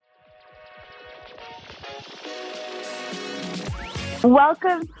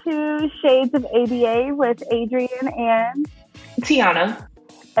Welcome to Shades of ABA with Adrian and Tiana.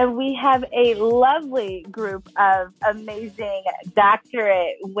 And we have a lovely group of amazing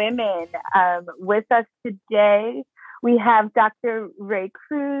doctorate women with us today. We have Dr. Ray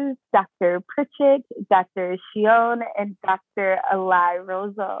Cruz, Dr. Pritchett, Dr. Shion, and Dr. Alai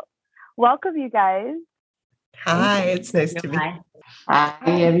Rozo. Welcome, you guys. Hi, it's nice to be here.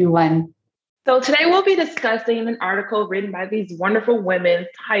 Hi, everyone. So today we'll be discussing an article written by these wonderful women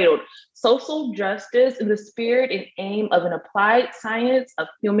titled Social Justice in the Spirit and Aim of an Applied Science of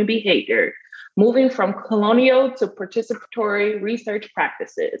Human Behavior, Moving from Colonial to Participatory Research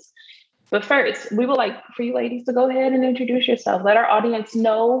Practices. But first, we would like for you ladies to go ahead and introduce yourself. Let our audience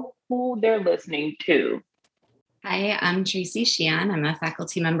know who they're listening to. Hi, I'm Tracy Sheehan. I'm a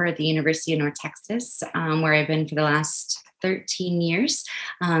faculty member at the University of North Texas, where I've been for the last 13 years.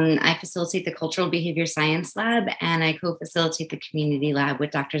 I facilitate the Cultural Behavior Science Lab, and I co-facilitate the Community Lab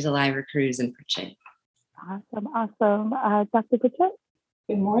with Drs. Alai, Cruz, and Pritchett. Awesome. Dr. Pritchett?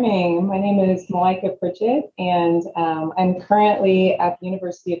 Good morning. My name is Malika Pritchett, and I'm currently at the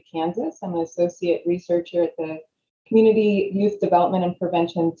University of Kansas. I'm an associate researcher at the Community Youth Development and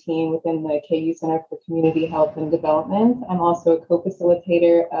Prevention team within the KU Center for Community Health and Development. I'm also a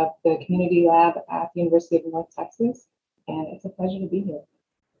co-facilitator of the Community Lab at the University of North Texas, and it's a pleasure to be here.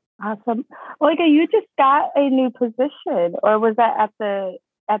 Awesome. Malika, you just got a new position, or was that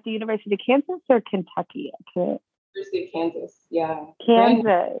at the University of Kansas or Kentucky? University of Kansas, yeah.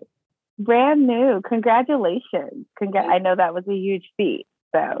 Kansas. Brand new. Congratulations. I know that was a huge feat,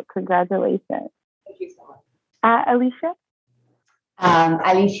 so congratulations. Thank you so much. Alicia?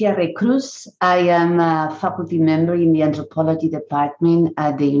 Alicia Ray Cruz. I am a faculty member in the anthropology department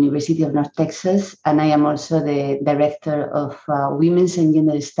at the University of North Texas, and I am also the director of women's and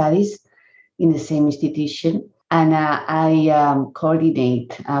gender studies in the same institution. And I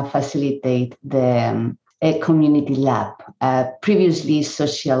coordinate, facilitate the community lab, previously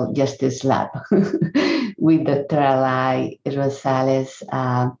social justice lab, with Dr. Alai Rosales,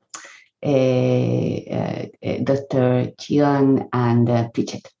 Dr. Chion, and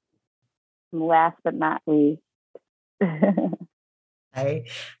Pritchett. Last but not least. Hi,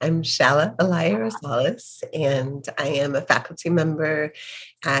 I'm Shala Alai Rosales, and I am a faculty member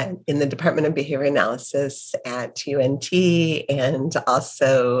in the Department of Behavior Analysis at UNT, and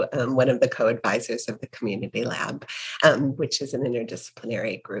also one of the co-advisors of the Community Lab, which is an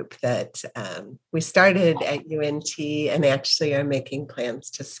interdisciplinary group that we started at UNT and actually are making plans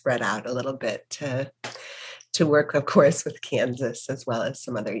to spread out a little bit to work, of course, with Kansas as well as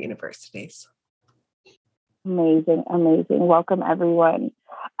some other universities. Amazing. Welcome, everyone.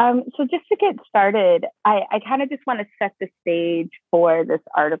 So just to get started, I kind of just want to set the stage for this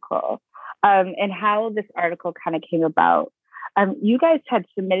article and how this article kind of came about. You guys had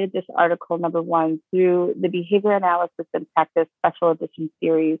submitted this article, number one, through the Behavior Analysis and Practice Special Edition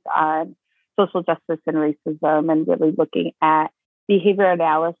series on social justice and racism, and really looking at behavior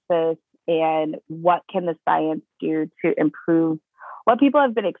analysis and what can the science do to improve what people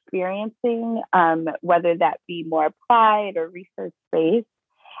have been experiencing, whether that be more applied or research-based.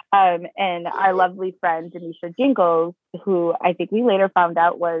 And our lovely friend, Denisha Jingles, who I think we later found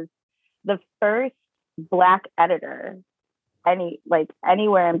out was the first Black editor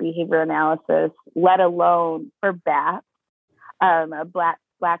anywhere in behavior analysis, let alone for BAP, a Black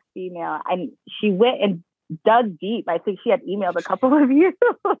female. And she went and dug deep. I think she had emailed a couple of you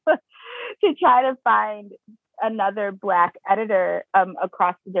to try to find another Black editor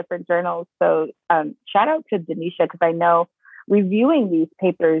across the different journals. So shout out to Denisha, because I know reviewing these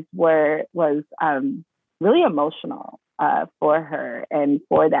papers was really emotional for her and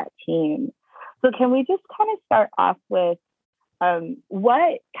for that team. So can we just kind of start off with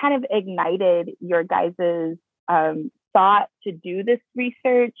what kind of ignited your guys' thought to do this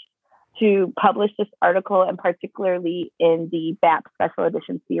research, to publish this article, and particularly in the BAP Special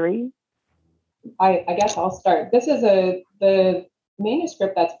Edition series? I guess I'll start. This is the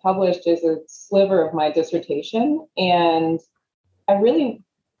manuscript that's published is a sliver of my dissertation. And I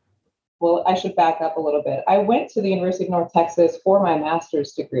should back up a little bit. I went to the University of North Texas for my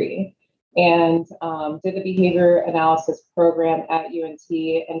master's degree and did the behavior analysis program at UNT,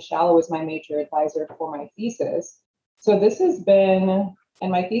 and Shala was my major advisor for my thesis. So this has been,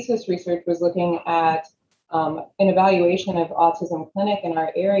 and my thesis research was looking at an evaluation of autism clinic in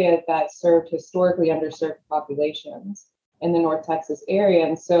our area that served historically underserved populations in the North Texas area.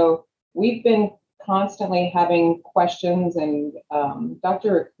 And so we've been constantly having questions, and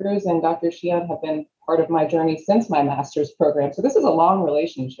Dr. Cruz and Dr. Shion have been part of my journey since my master's program. So this is a long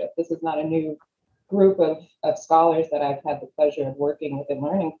relationship. This is not a new group of scholars that I've had the pleasure of working with and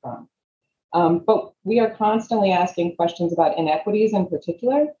learning from. But we are constantly asking questions about inequities in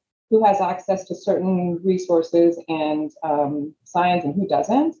particular, who has access to certain resources and science and who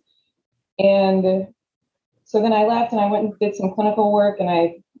doesn't. And so then I left and I went and did some clinical work, and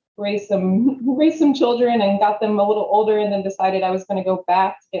I raised some children and got them a little older, and then decided I was going to go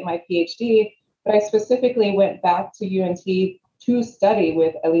back to get my PhD. But I specifically went back to UNT to study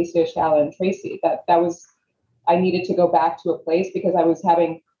with Alicia, Shalla, and Tracy. That was, I needed to go back to a place because I was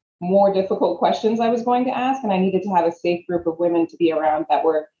having more difficult questions I was going to ask, and I needed to have a safe group of women to be around that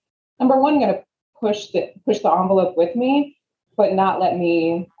were, number one, going to push the envelope with me, but not let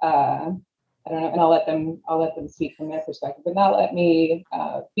me, I don't know, and I'll let them speak from their perspective, but not let me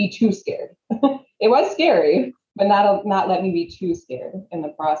be too scared. It was scary, but not let me be too scared in the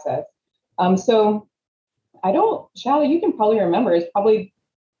process. So Shalla, you can probably remember, it's probably,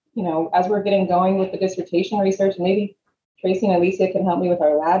 as we're getting going with the dissertation research, maybe Tracy and Alicia can help me with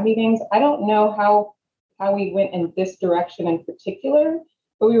our lab meetings. I don't know how we went in this direction in particular,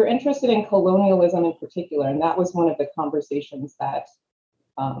 but we were interested in colonialism in particular, and that was one of the conversations that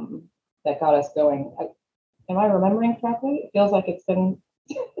got us going. Am I remembering correctly? It feels like it's been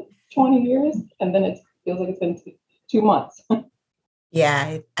 20 years, and then it feels like it's been 2 months.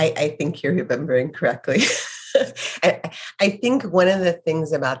 Yeah, I think you're remembering correctly. I think one of the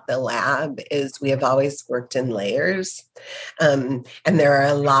things about the lab is we have always worked in layers. And there are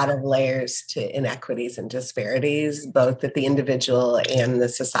a lot of layers to inequities and disparities, both at the individual and the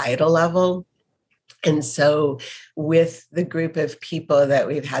societal level. And so with the group of people that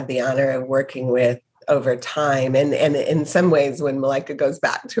we've had the honor of working with over time, and in some ways, when Malaika goes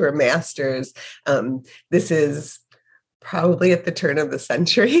back to her master's, this is probably at the turn of the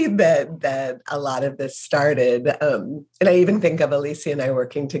century that a lot of this started. And I even think of Alicia and I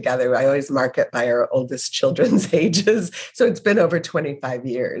working together. I always mark it by our oldest children's ages. So it's been over 25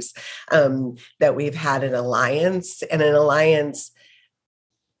 years that we've had an alliance, and an alliance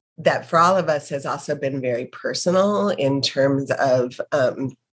that for all of us has also been very personal in terms of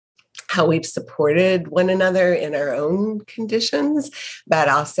how we've supported one another in our own conditions, but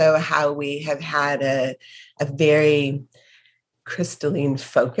also how we have had a very crystalline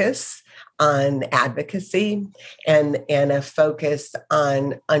focus on advocacy and a focus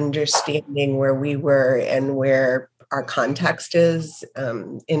on understanding where we were and where our context is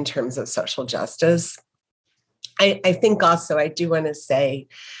in terms of social justice. I think also I do want to say,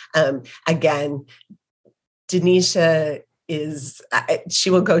 again, Denisha she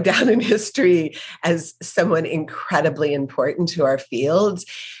will go down in history as someone incredibly important to our fields.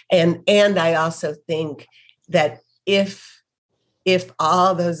 And I also think that if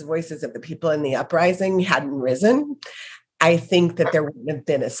all those voices of the people in the uprising hadn't risen, I think that there wouldn't have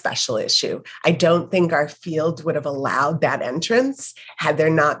been a special issue. I don't think our field would have allowed that entrance had there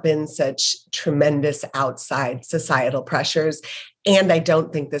not been such tremendous outside societal pressures. And I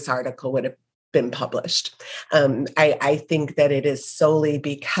don't think this article would have been published. I think that it is solely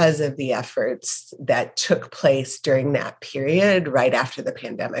because of the efforts that took place during that period right after the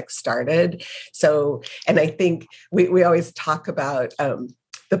pandemic started. So, and I think we always talk about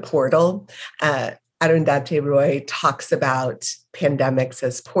the portal. Arundhati Roy talks about pandemics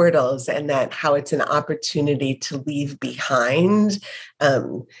as portals, and that how it's an opportunity to leave behind,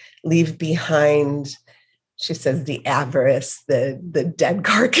 she says, the avarice, the dead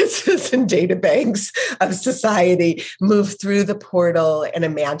carcasses and data banks of society, move through the portal and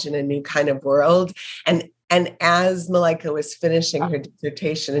imagine a new kind of world. And as Malaika was finishing her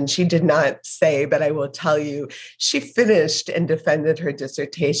dissertation, and she did not say, but I will tell you, she finished and defended her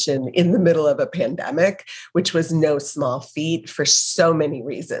dissertation in the middle of a pandemic, which was no small feat for so many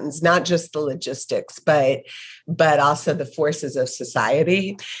reasons, not just the logistics, but also the forces of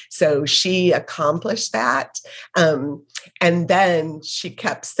society. So she accomplished that. And then she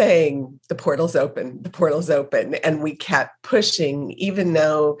kept saying, the portal's open, the portal's open. And we kept pushing, even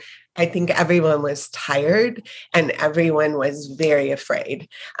though I think everyone was tired and everyone was very afraid.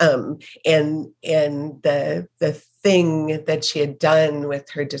 And the thing that she had done with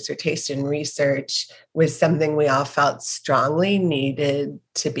her dissertation research was something we all felt strongly needed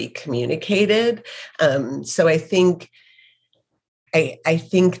to be communicated. So I think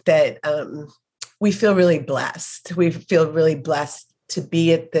that we feel really blessed. We feel really blessed to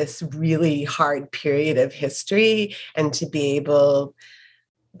be at this really hard period of history and to be able,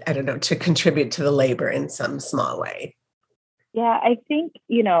 I don't know, to contribute to the labor in some small way. Yeah, I think,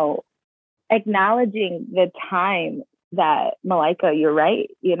 acknowledging the time that Malaika, you're right,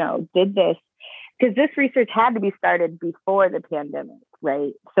 did this, because this research had to be started before the pandemic.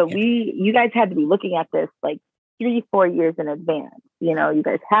 right? So you guys had to be looking at this like 3-4 years in advance. You know, you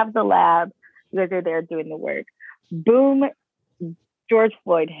guys have the lab, you guys are there doing the work. Boom, George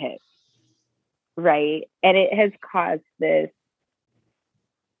Floyd hit, right? And it has caused this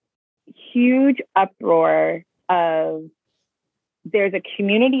huge uproar of, there's a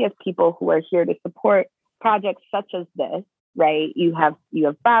community of people who are here to support projects such as this, right? You have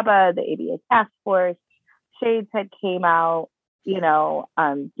BABA, the ABA Task Force, Shades had came out, you know,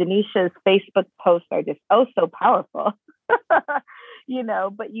 Denisha's Facebook posts are just so powerful, you know,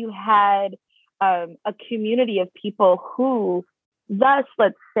 but you had a community of people who, thus,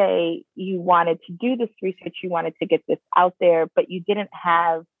 let's say you wanted to do this research, you wanted to get this out there, but you didn't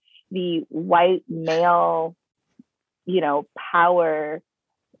have the white male, you know, power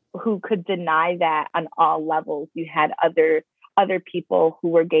who could deny that on all levels. You had other people who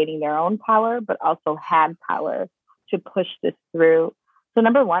were gaining their own power, but also had power to push this through. So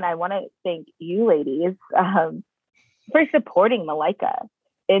number one, I want to thank you ladies for supporting Malaika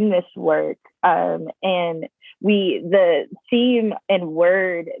in this work. And the theme and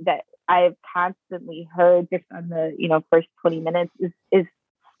word that I've constantly heard just on the, you know, first 20 minutes is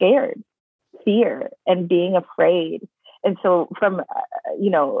scared, fear, and being afraid. And so from,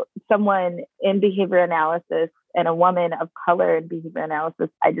 you know, someone in behavior analysis and a woman of color in behavior analysis,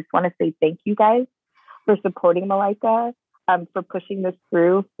 I just want to say thank you guys for supporting Malaika, for pushing this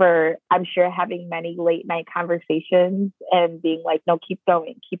through, for, I'm sure, having many late night conversations and being like, no, keep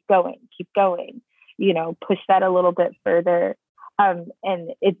going, you know, push that a little bit further.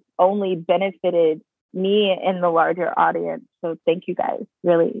 And it's only benefited me and the larger audience. So thank you guys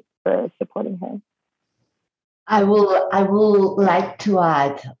really for supporting her. I will like to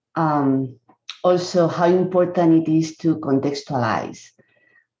add also how important it is to contextualize.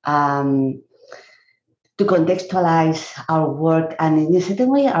 To contextualize our work and in a certain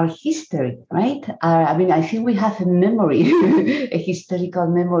way our history, right? I mean, I think we have a memory, a historical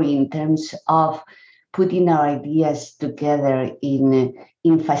memory in terms of putting our ideas together in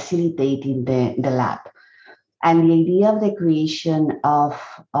facilitating the lab. And the idea of the creation of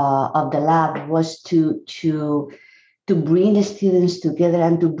the lab was to bring the students together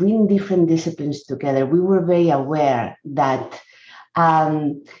and to bring different disciplines together. We were very aware that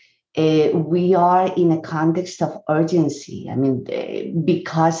we are in a context of urgency. I mean,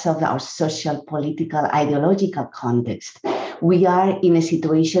 because of our social, political, ideological context, we are in a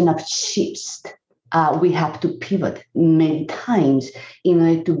situation of shifts. We have to pivot many times in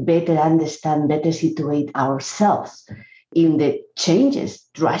order to better understand, better situate ourselves in the changes,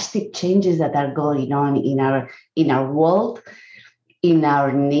 drastic changes that are going on in our world, in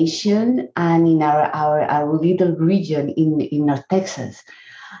our nation, and in our little region in North Texas.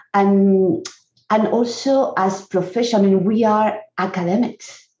 And also as professionals, I mean, we are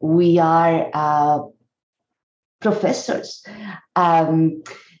academics, we are professors, and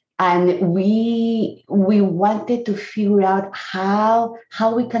we wanted to figure out how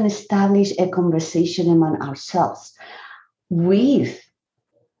we can establish a conversation among ourselves with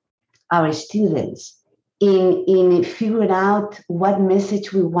our students in figuring out what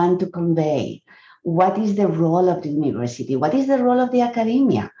message we want to convey. What is the role of the university? What is the role of the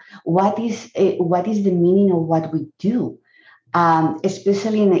academia? What is the meaning of what we do?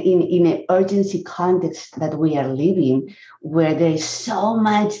 Especially in an urgency context that we are living, where there is so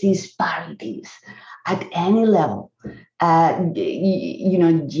much disparities at any level, you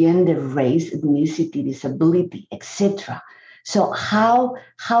know, gender, race, ethnicity, disability, etc. So how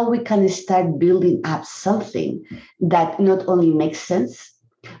we can start building up something that not only makes sense,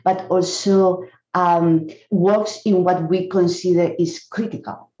 but also works in what we consider is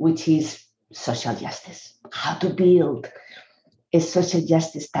critical, which is social justice. How to build a social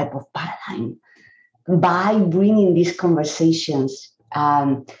justice type of paradigm by bringing these conversations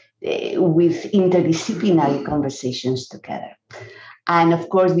with interdisciplinary conversations together. And of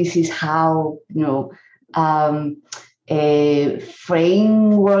course, this is how, you know,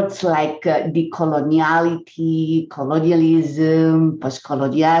 frameworks like decoloniality, colonialism,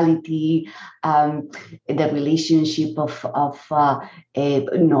 postcoloniality, the relationship of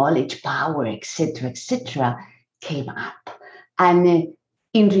knowledge, power, etc., came up. And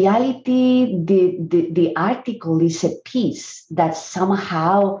in reality, the article is a piece that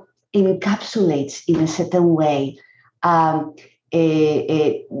somehow encapsulates in a certain way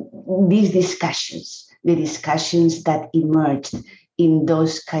these discussions, the discussions that emerged in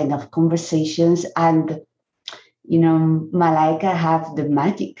those kind of conversations. And, you know, Malaika have the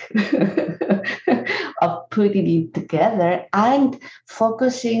magic of putting it together and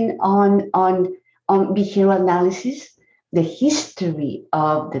focusing on behavioral analysis, the history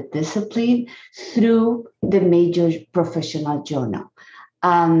of the discipline through the major professional journal.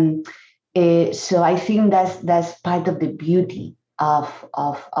 So I think that's part of the beauty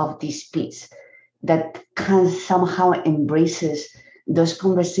of this piece, that can somehow embraces those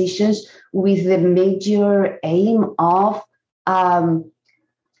conversations with the major aim of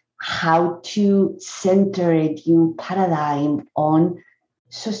how to center a new paradigm on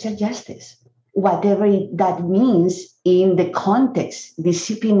social justice, whatever that means in the context,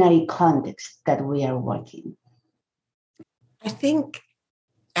 disciplinary context that we are working. I think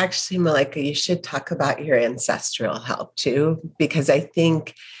actually, Malika, you should talk about your ancestral help too, because I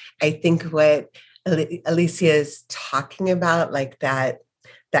think what Alicia is talking about, like that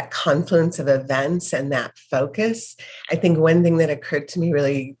confluence of events and that focus, I think one thing that occurred to me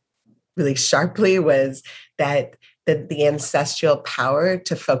really, really sharply was that the ancestral power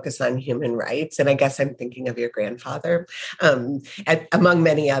to focus on human rights. And I guess I'm thinking of your grandfather, among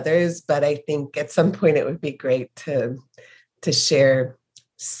many others, but I think at some point it would be great to share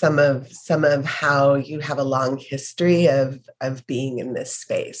some of how you have a long history of being in this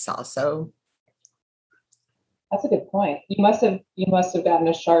space also. That's a good point. You must have gotten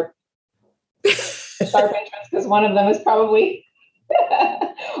a sharp entrance, because one of them is probably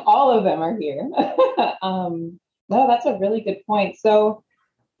all of them are here. No, that's a really good point. So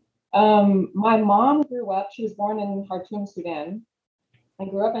my mom grew up, she was born in Khartoum, Sudan. I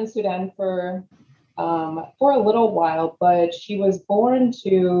grew up in Sudan for a little while, but she was born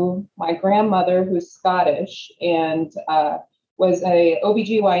to my grandmother, who's Scottish, and was a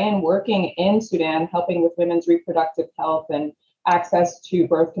OBGYN working in Sudan, helping with women's reproductive health and access to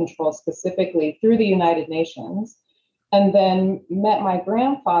birth control specifically through the United Nations. And then met my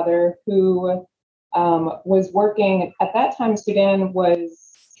grandfather, who was working, at that time, Sudan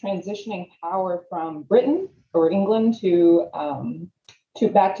was transitioning power from Britain or England to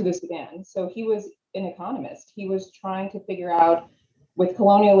back to the Sudan. So he was an economist. He was trying to figure out, with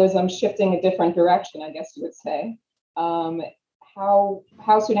colonialism shifting a different direction, I guess you would say,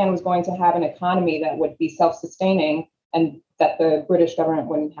 how Sudan was going to have an economy that would be self-sustaining and that the British government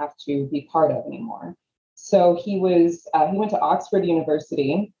wouldn't have to be part of anymore. So he went to Oxford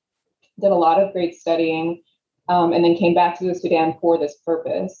University, did a lot of great studying, and then came back to the Sudan for this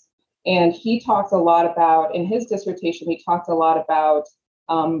purpose. And he talked a lot about, in his dissertation, he talked a lot about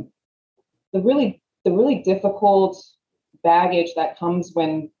the really difficult baggage that comes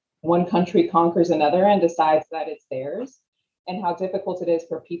when one country conquers another and decides that it's theirs, and how difficult it is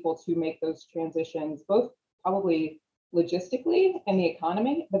for people to make those transitions, both probably logistically in the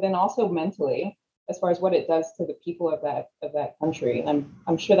economy, but then also mentally, as far as what it does to the people of that country. And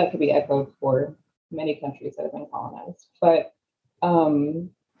I'm sure that could be echoed for many countries that have been colonized. But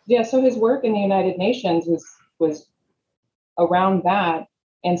so his work in the United Nations was around that.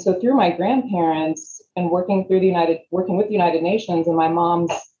 And so through my grandparents and working with the United Nations and my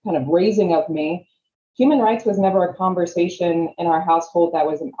mom's kind of raising of me, human rights was never a conversation in our household that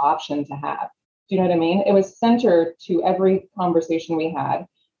was an option to have. Do you know what I mean? It was centered to every conversation we had.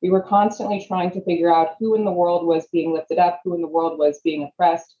 We were constantly trying to figure out who in the world was being lifted up, who in the world was being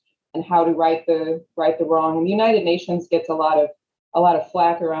oppressed, and how to right the wrong. And the United Nations gets a lot of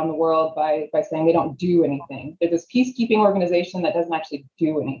flack around the world by saying they don't do anything. They're this peacekeeping organization that doesn't actually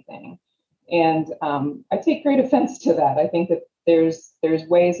do anything. And I take great offense to that. I think that there's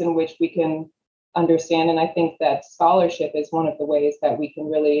ways in which we can understand, and I think that scholarship is one of the ways that we can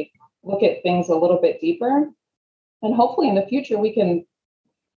really look at things a little bit deeper. And hopefully in the future we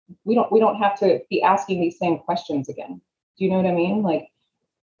don't have to be asking these same questions again. Do you know what I mean? Like,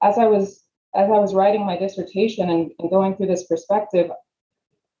 as I was writing my dissertation and going through this perspective,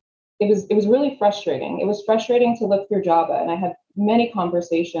 it was really frustrating. It was frustrating to look through JABA, and I had many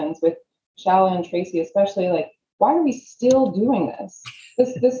conversations with Shala and Tracy, especially, like, why are we still doing this?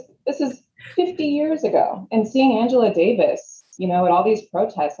 This is 50 years ago. And seeing Angela Davis, at all these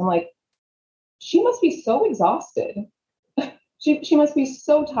protests, I'm like, she must be so exhausted. She must be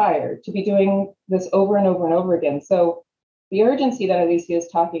so tired to be doing this over and over and over again. So the urgency that Alicia is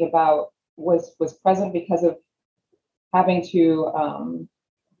talking about was present because of having to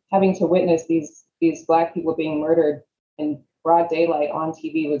witness these Black people being murdered in broad daylight on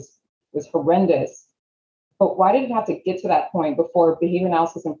TV was horrendous. But why did it have to get to that point before behavior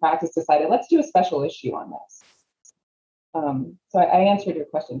analysis and practice decided, let's do a special issue on this? So I answered your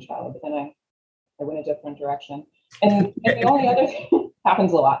question, Shala, but then I went a different direction. And the only other thing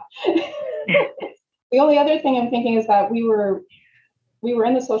happens a lot. The only other thing I'm thinking is that we were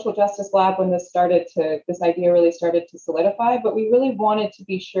in the social justice lab when this idea really started to solidify, but we really wanted to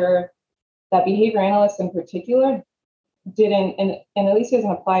be sure that behavior analysts in particular didn't, and Alicia is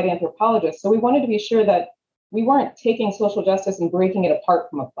an applied anthropologist, so we wanted to be sure that we weren't taking social justice and breaking it apart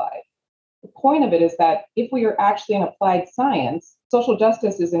from applied. The point of it is that if we are actually in applied science, social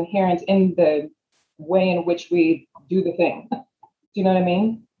justice is inherent in the way in which we do the thing. Do you know what I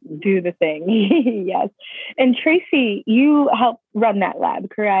mean? Do the thing. Yes. And Tracy, you helped run that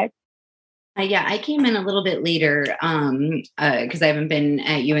lab, correct? Yeah, I came in a little bit later because I haven't been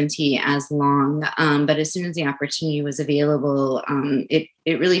at UNT as long. But as soon as the opportunity was available, it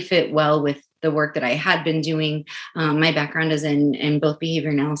really fit well with the work that I had been doing. My background is in both behavior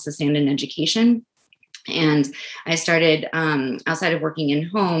analysis and in education. And I started outside of working in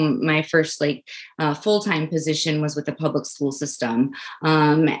home. My first full-time position was with the public school system.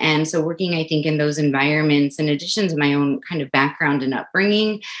 And so working, I think, in those environments, in addition to my own kind of background and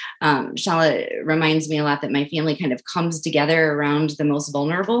upbringing, Shala reminds me a lot that my family kind of comes together around the most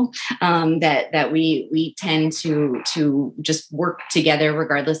vulnerable, that we tend to just work together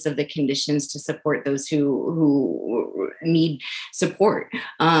regardless of the conditions to support those who need support.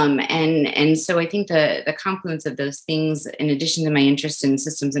 And so I think the confluence of those things, in addition to my interest in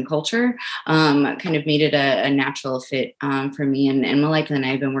systems and culture, kind of made it a natural fit for me. And Malika and I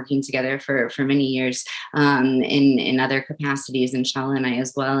have been working together for many years in other capacities, and Shala and I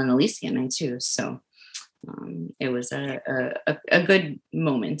as well, and Alicia and I too. So it was a good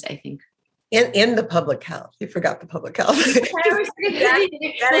moment, I think. In the public health. You forgot the public health.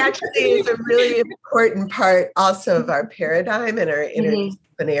 that actually is a really important part also of our paradigm and our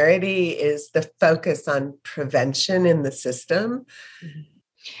interdisciplinarity is the focus on prevention in the system. Mm-hmm.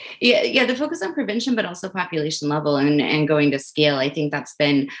 Yeah, the focus on prevention, but also population level and going to scale. I think that's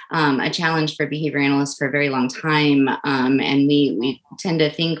been a challenge for behavior analysts for a very long time. And we tend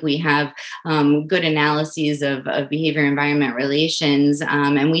to think we have good analyses of behavior environment relations.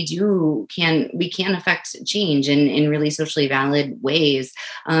 And we can affect change in really socially valid ways.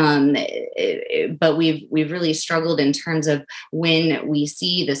 But we've really struggled in terms of when we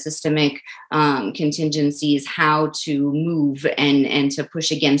see the systemic contingencies, how to move and to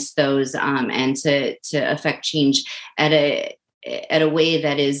push against those and to affect change at a way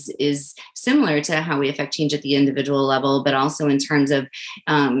that is similar to how we affect change at the individual level, but also in terms of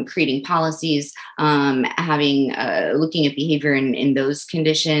creating policies, looking at behavior in those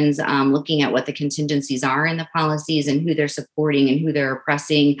conditions, looking at what the contingencies are in the policies and who they're supporting and who they're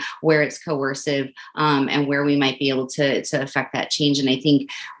oppressing, where it's coercive, and where we might be able to affect that change. And I think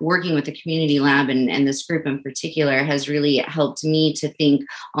working with the community lab and this group in particular has really helped me to think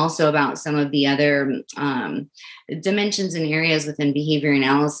also about some of the other dimensions and areas within behavior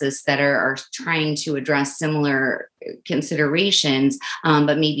analysis that are trying to address similar considerations,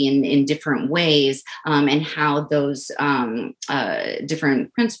 but maybe in different ways, and how those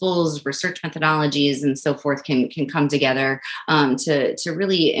different principles, research methodologies, and so forth can come together to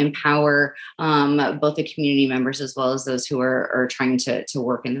really empower both the community members as well as those who are trying to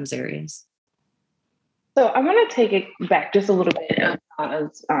work in those areas. So I want to take it back just a little bit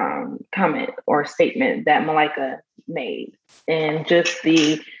of comment or statement that Malika made, and just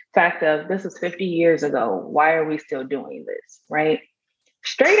the fact of this is 50 years ago. Why are we still doing this, right?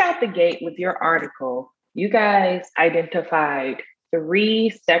 Straight out the gate with your article, you guys identified 3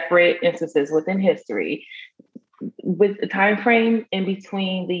 separate instances within history with the time frame in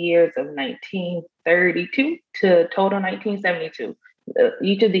between the years of 1932 to total 1972.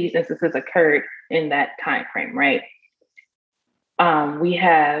 Each of these instances occurred in that time frame, right? We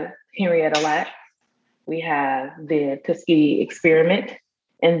have Henrietta Lacks, we have the Tuskegee experiment,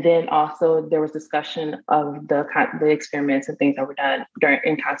 and then also there was discussion of the experiments and things that were done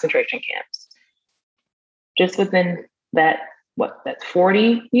in concentration camps. Just within that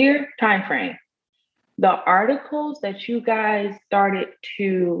 40-year time frame, the articles that you guys started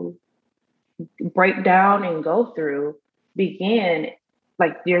to break down and go through began,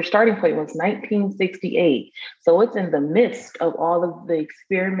 like your starting point was 1968. So it's in the midst of all of the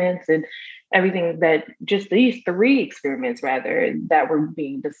experiments and everything that just these 3 experiments rather that were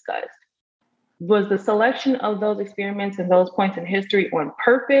being discussed. Was the selection of those experiments and those points in history on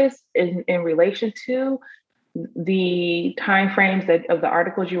purpose in relation to the timeframes of the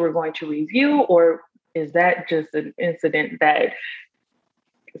articles you were going to review, or is that just an incident that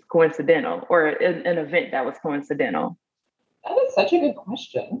is coincidental, or an event that was coincidental? That is such a good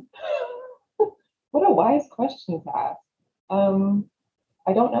question. What a wise question to ask.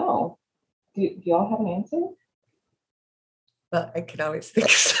 I don't know. Do y'all have an answer? Well, I could always think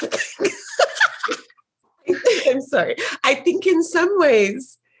of something. I'm sorry. I think in some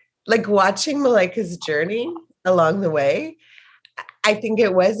ways, like watching Malika's journey along the way, I think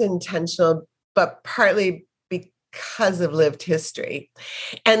it was intentional, but partly because of lived history.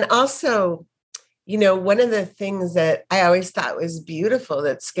 And also, one of the things that I always thought was beautiful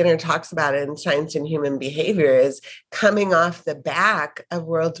that Skinner talks about in Science and Human Behavior is coming off the back of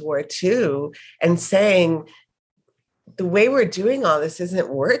World War II and saying, the way we're doing all this isn't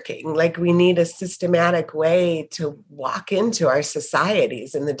working. Like, we need a systematic way to walk into our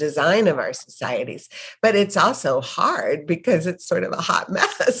societies and the design of our societies. But it's also hard because it's sort of a hot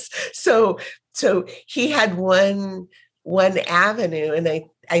mess. So he had one avenue, and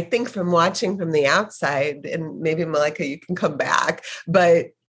I think from watching from the outside, and maybe Malika, you can come back, but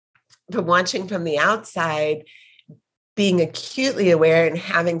from watching from the outside, being acutely aware and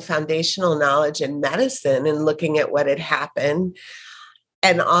having foundational knowledge in medicine and looking at what had happened.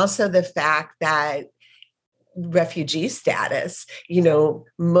 And also the fact that refugee status,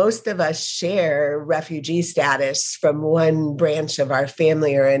 most of us share refugee status from one branch of our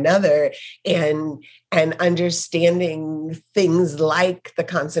family or another, and understanding things like the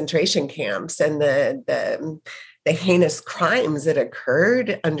concentration camps and the heinous crimes that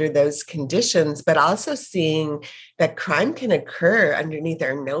occurred under those conditions, but also seeing that crime can occur underneath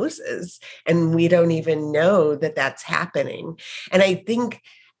our noses and we don't even know that that's happening. And I think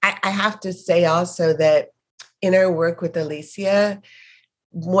I have to say also that in our work with Alicia,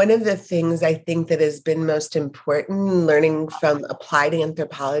 one of the things I think that has been most important learning from applied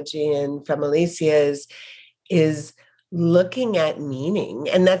anthropology and from Alicia is looking at meaning.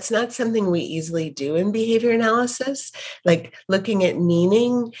 And that's not something we easily do in behavior analysis, like looking at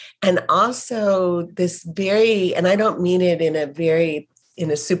meaning. And also this and I don't mean it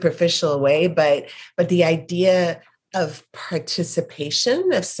in a superficial way, but the idea of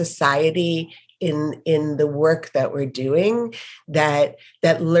participation of society in the work that we're doing, that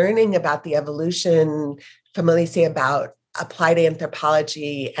learning about the evolution from Alicia about applied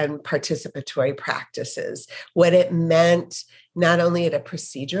anthropology and participatory practices, what it meant not only at a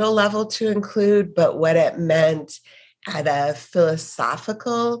procedural level to include, but what it meant at a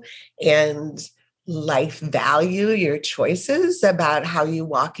philosophical and life value, your choices about how you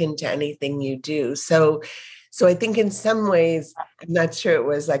walk into anything you do. So I think in some ways, I'm not sure it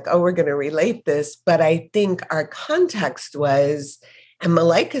was like, oh, we're going to relate this, but I think our context was, and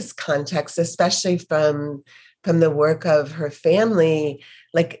Malika's context, especially from the work of her family,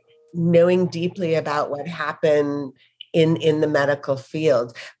 like knowing deeply about what happened in the medical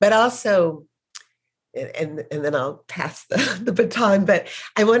field, but also, and then I'll pass the baton, but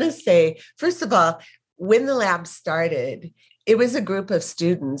I want to say, first of all, when the lab started, it was a group of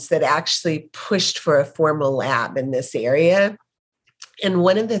students that actually pushed for a formal lab in this area. And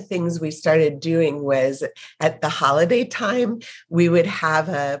one of the things we started doing was at the holiday time, we would have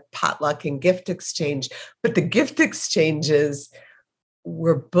a potluck and gift exchange, but the gift exchanges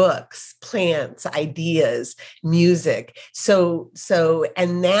were books, plants, ideas, music. So,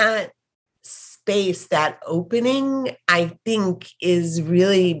 and that space, that opening, I think is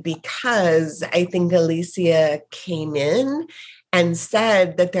really because I think Alicia came in and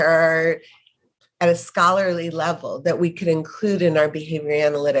said that there are, at a scholarly level that we could include in our behavior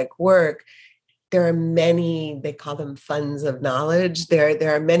analytic work, there are many, they call them funds of knowledge.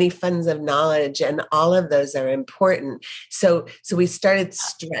 There are many funds of knowledge, and all of those are important. So we started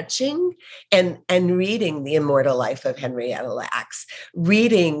stretching and reading The Immortal Life of Henrietta Lacks,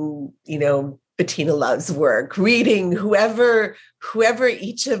 reading, Bettina Love's work, reading whoever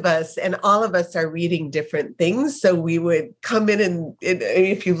each of us, and all of us are reading different things. So we would come in and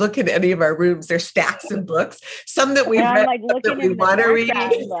if you look at any of our rooms, there's stacks of books, some that we've read, some that we want to read.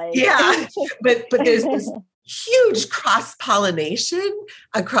 Yeah, but there's this huge cross-pollination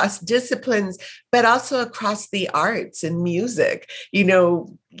across disciplines, but also across the arts and music,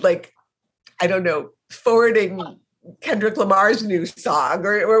 like, I don't know, forwarding Kendrick Lamar's new song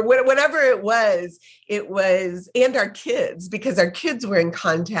or whatever it was, and our kids, because our kids were in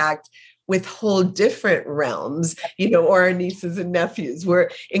contact with whole different realms, or our nieces and nephews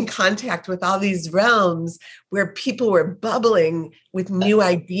were in contact with all these realms where people were bubbling with new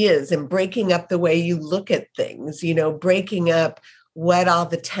ideas and breaking up the way you look at things, breaking up what all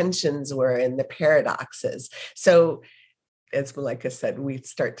the tensions were and the paradoxes. So as Malika said, we'd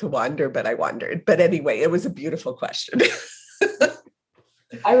start to wander, but I wandered. But anyway, it was a beautiful question.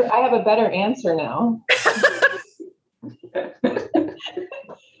 I have a better answer now.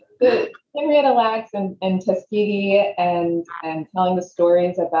 The Henrietta Lacks and Tuskegee and telling the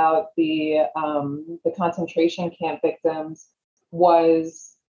stories about the concentration camp victims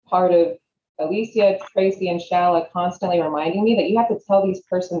was part of Alicia, Tracy, and Shala constantly reminding me that you have to tell these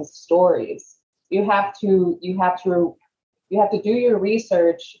persons' stories. You have to do your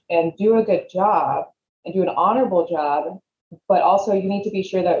research and do a good job, and do an honorable job. But also you need to be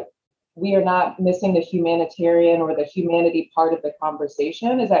sure that we are not missing the humanitarian or the humanity part of the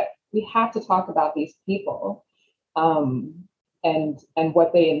conversation, is that we have to talk about these people and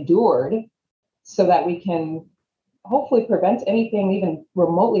what they endured so that we can hopefully prevent anything even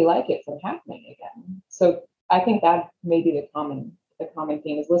remotely like it from happening again. So I think that may be the common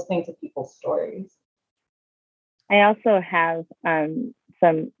theme, is listening to people's stories. I also have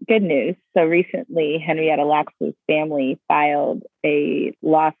some good news. So recently, Henrietta Lacks's family filed a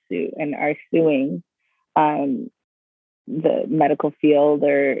lawsuit and are suing the medical field,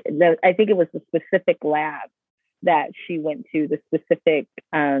 I think it was the specific lab that she went to, the specific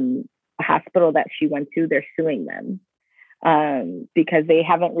hospital that she went to. They're suing them because they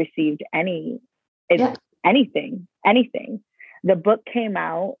haven't received anything. The book came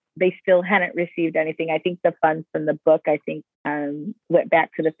out. They still hadn't received anything. I think the funds from the book, went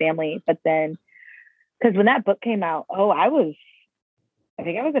back to the family. But then, because when that book came out, I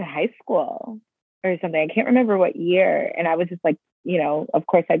think I was in high school or something. I can't remember what year. And I was just like, of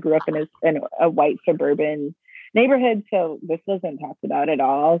course, I grew up in a white suburban neighborhood, so this wasn't talked about at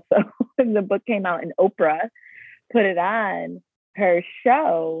all. So when the book came out and Oprah put it on her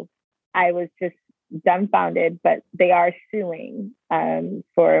show, I was just dumbfounded. But they are suing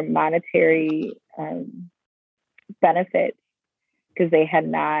for monetary benefits because they had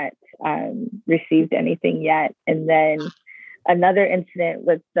not received anything yet. And then another incident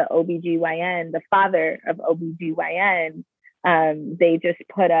with the OBGYN, the father of OBGYN, they just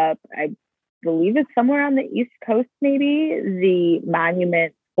put up, I believe it's somewhere on the East Coast, maybe, the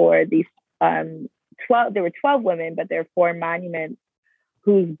monument for these 12, there were 12 women, but there are 4 monuments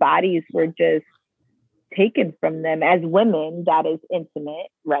whose bodies were just taken from them as women. That is intimate,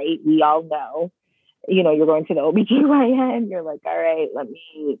 right? We all know, you're going to the OBGYN, you're like, all right, let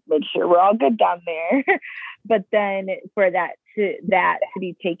me make sure we're all good down there. But then for that to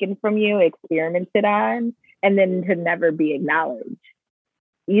be taken from you, experimented on, and then to never be acknowledged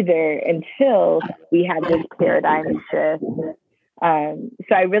either until we had this paradigm shift. So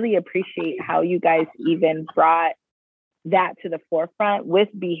I really appreciate how you guys even brought that to the forefront with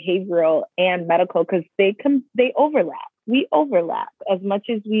behavioral and medical, because they overlap. We overlap as much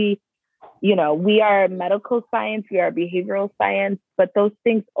as we are medical science, we are behavioral science, but those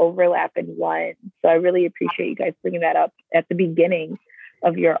things overlap in one. So I really appreciate you guys bringing that up at the beginning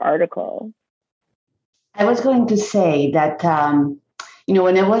of your article. I was going to say that,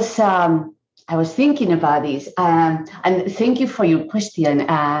 when I was thinking about this, and thank you for your question,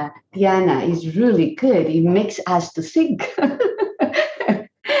 Diana. It's really good. It makes us to think.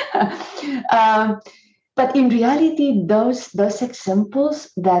 But in reality, those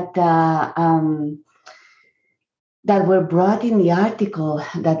examples that were brought in the article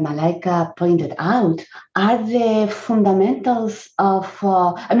that Malaika pointed out are the fundamentals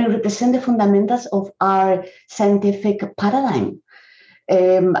represent the fundamentals of our scientific paradigm.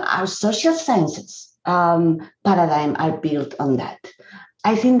 Our social sciences paradigm are built on that.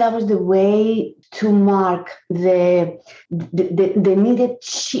 I think that was the way to mark the needed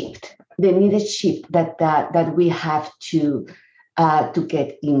shift. The needed shift that we have to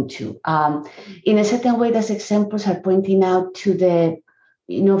get into. In a certain way, those examples are pointing out to the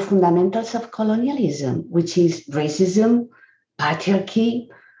fundamentals of colonialism, which is racism, patriarchy,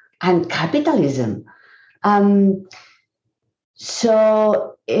 and capitalism.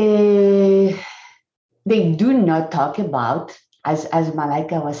 So they do not talk about, as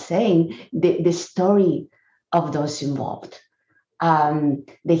Malaika was saying, the story of those involved.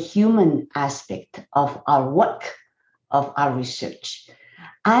 The human aspect of our work, of our research,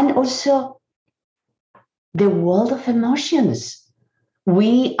 and also the world of emotions.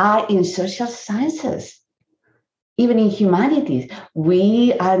 We are in social sciences, even in humanities.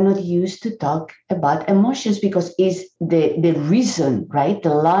 We are not used to talk about emotions because it's the reason, right?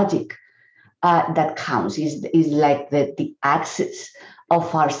 The logic that counts is like the axis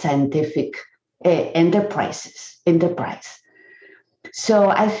of our scientific enterprise. So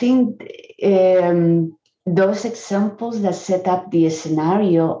I think those examples that set up the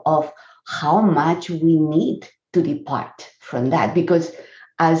scenario of how much we need to depart from that, because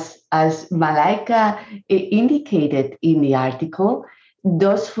as Malaika indicated in the article,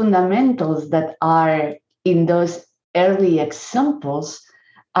 those fundamentals that are in those early examples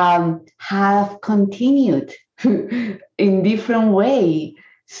have continued in different way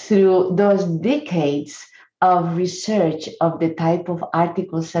through those decades of research, of the type of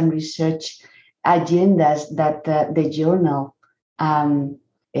articles and research agendas that the journal,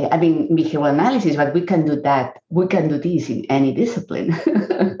 behavioral analysis, but we can do that. We can do this in any discipline.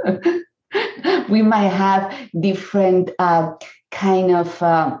 we might have different kind of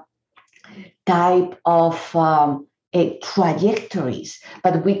type of trajectories,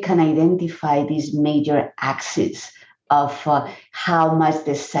 but we can identify these major axes of how much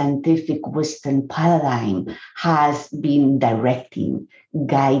the scientific Western paradigm has been directing,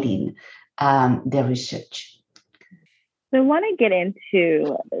 guiding the research. So I want to get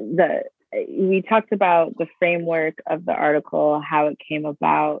into we talked about the framework of the article, how it came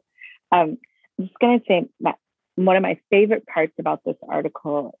about. I'm just going to say that one of my favorite parts about this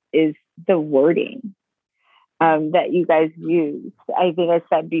article is the wording that you guys use. I think I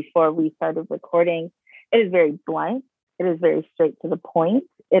said before we started recording, it is very blunt. It is very straight to the point.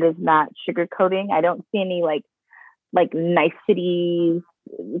 It is not sugarcoating. I don't see any like niceties,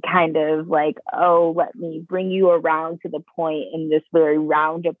 kind of like, oh, let me bring you around to the point in this very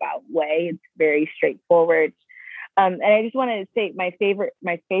roundabout way. It's very straightforward. And I just want to say my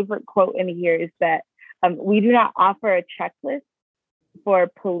favorite quote in here is that we do not offer a checklist for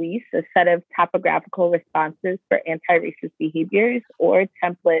police, a set of topographical responses for anti-racist behaviors, or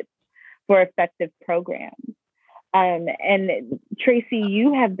templates for effective programs. And Tracy,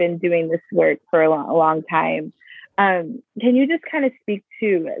 you have been doing this work for a long time. Can you just kind of speak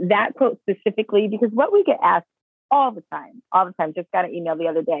to that quote specifically? Because what we get asked all the time, just got an email the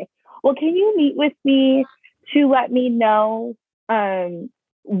other day. Well, can you meet with me to let me know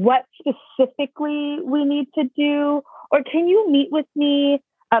what specifically we need to do? Or can you meet with me?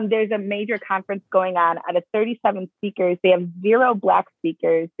 There's a major conference going on. Out of 37 speakers, they have 0 Black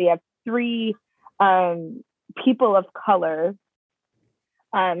speakers. They have 3 people of color,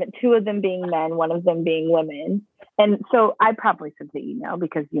 2 of them being men, 1 of them being women. And so I probably sent the email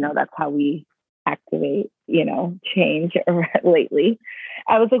because, that's how we activate, change lately.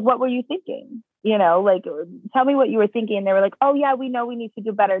 I was like, what were you thinking? Tell me what you were thinking. And they were like, oh yeah, we know we need to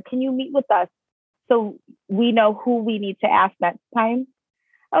do better. Can you meet with us so we know who we need to ask next time?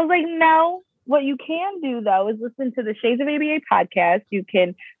 I was like, no. What you can do, though, is listen to the Shades of ABA podcast. You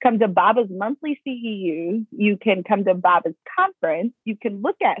can come to Baba's monthly CEUs. You can come to Baba's conference. You can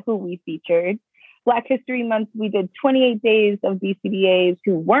look at who we featured. Black History Month, we did 28 days of BCBAs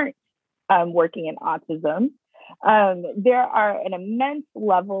who weren't working in autism. There are an immense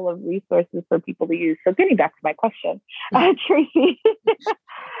level of resources for people to use. So getting back to my question, Tracy,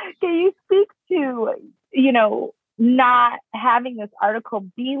 can you speak to, not having this article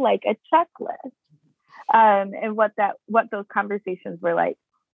be like a checklist, and what those conversations were like?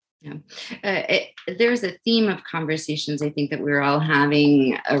 Yeah, there's a theme of conversations I think that we're all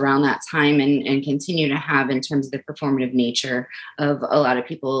having around that time and continue to have in terms of the performative nature of a lot of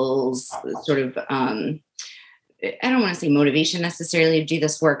people's sort of I don't want to say motivation necessarily to do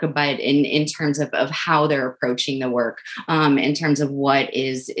this work, but in terms of how they're approaching the work, in terms of what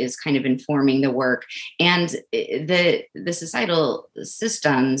is kind of informing the work. And the societal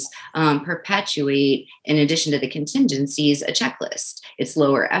systems perpetuate, in addition to the contingencies, a checklist. It's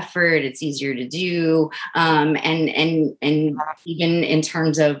lower effort, it's easier to do. And even in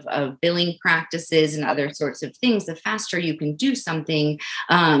terms of billing practices and other sorts of things, the faster you can do something,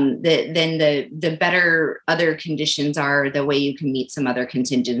 then the better other conditions are, the way you can meet some other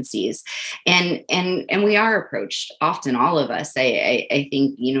contingencies. And we are approached often, all of us, I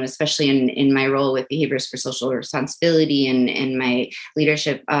think, especially in my role with Behaviors for Social Responsibility and my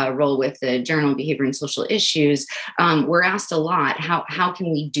leadership role with the Journal of Behavior and Social Issues, we're asked a lot, how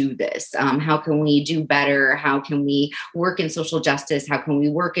can we do this? How can we do better? How can we work in social justice? How can we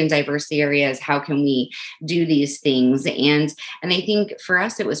work in diverse areas? How can we do these things? And I think for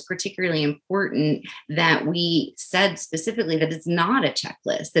us, it was particularly important that we said specifically that it's not a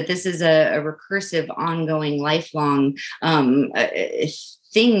checklist, that this is a recursive, ongoing, lifelong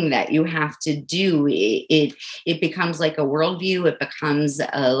thing that you have to do. It becomes like a worldview. It becomes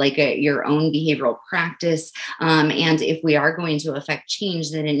like your own behavioral practice. And if we are going to affect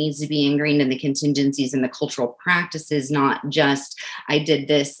change, then it needs to be ingrained in the contingencies and the cultural practices, not just I did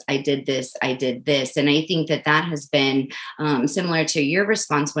this, I did this, I did this. And I think that has been similar to your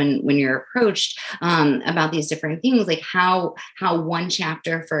response when you're approached about these different things, like how one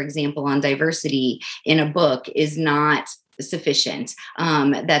chapter, for example, on diversity in a book is not sufficient,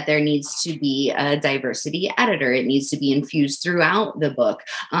 that there needs to be a diversity editor. It needs to be infused throughout the book,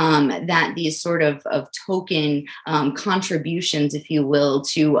 that these sort of token contributions, if you will,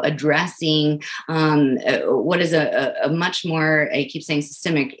 to addressing what is a much more, I keep saying,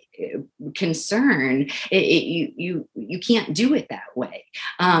 systemic concern, you can't do it that way.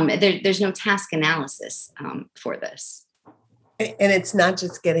 There's no task analysis for this. And it's not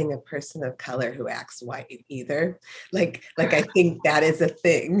just getting a person of color who acts white either. Like I think that is a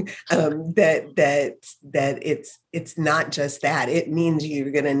thing, that it's not just that. It means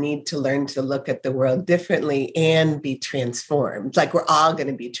you're going to need to learn to look at the world differently and be transformed. Like we're all going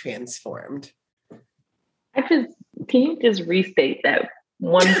to be transformed. Can you just restate that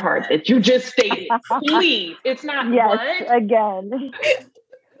one part that you just stated, please? It's not yes, what? Again.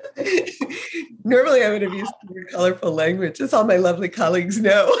 Normally I would have used more colorful language, as all my lovely colleagues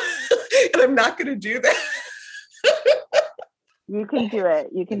know, and I'm not going to do that. You can do it.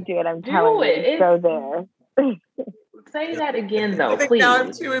 You can do it. I'm telling you. Go there. Say that again, though, please. Please. Now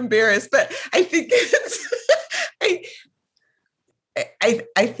I'm too embarrassed, but I think it's.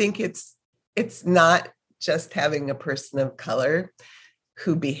 I think it's not just having a person of color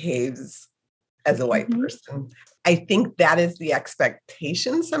who behaves as a white person. I think that is the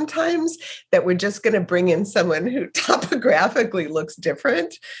expectation sometimes, that we're just going to bring in someone who topographically looks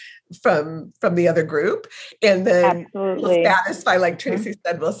different from the other group. And then we'll satisfy, like Tracy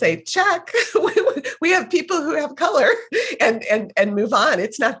said, we'll say, check, we have people who have color and move on.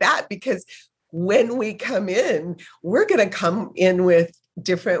 It's not that, because when we come in, we're going to come in with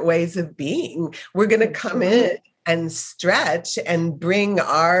different ways of being. We're going to come in and stretch and bring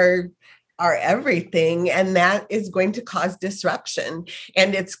our everything, and that is going to cause disruption,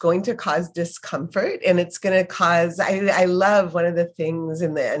 and it's going to cause discomfort, and it's going to cause, I love one of the things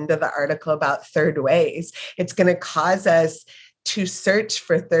in the end of the article about third ways. It's going to cause us to search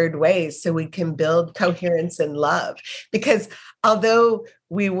for third ways so we can build coherence and love, because although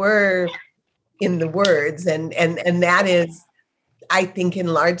we were in the words, and that is, I think, in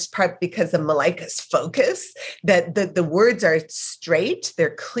large part because of Malika's focus, that the words are straight,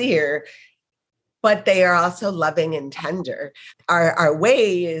 they're clear, but they are also loving and tender. Our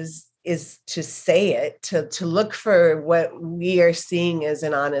way is to say it, to look for what we are seeing as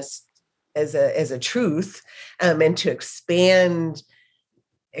an honest, as a truth, and to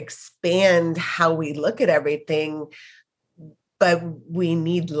expand how we look at everything. But we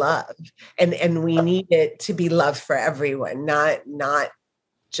need love, and we need it to be love for everyone, not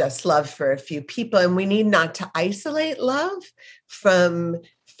just love for a few people. And we need not to isolate love from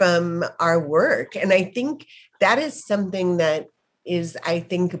our work. And I think that is something that is, I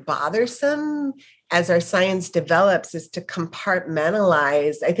think, bothersome as our science develops, is to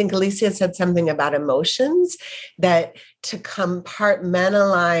compartmentalize. I think Alicia said something about emotions, that to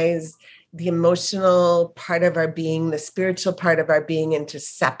compartmentalize the emotional part of our being, the spiritual part of our being, and to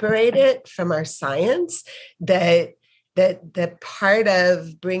separate it from our science, that the part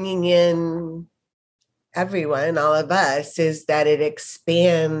of bringing in everyone, all of us, is that it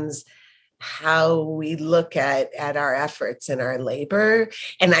expands how we look at our efforts and our labor.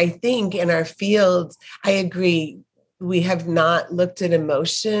 And I think in our field, I agree, we have not looked at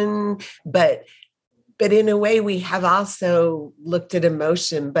emotion, but in a way we have also looked at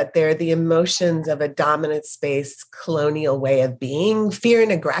emotion, but they're the emotions of a dominant space, colonial way of being. Fear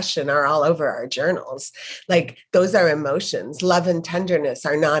and aggression are all over our journals. Like, those are emotions. Love and tenderness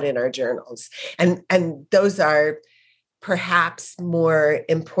are not in our journals. And those are perhaps more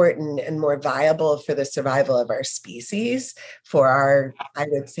important and more viable for the survival of our species, for our, I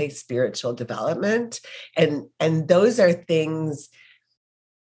would say, spiritual development. And those are things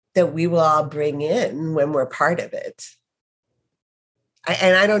that we will all bring in when we're part of it.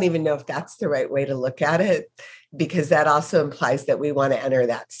 And I don't even know if that's the right way to look at it, because that also implies that we want to enter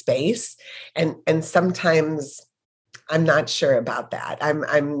that space. And sometimes I'm not sure about that.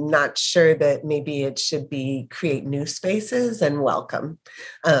 I'm not sure that maybe it should be create new spaces and welcome,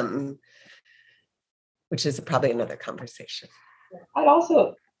 which is probably another conversation. I'd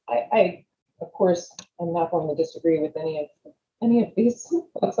also, I of course, I'm not going to disagree with any of these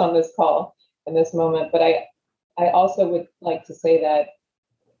folks on this call in this moment, but I also would like to say that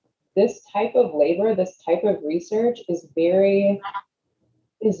this type of labor, this type of research is very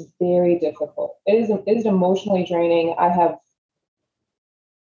difficult. It is emotionally draining.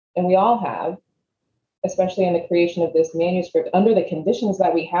 And we all have, especially in the creation of this manuscript, under the conditions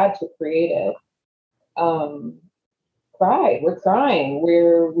that we had to create it, cried. We're crying.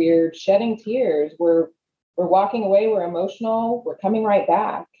 We're shedding tears. We're walking away. We're emotional. We're coming right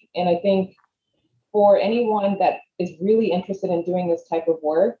back. And I think for anyone that is really interested in doing this type of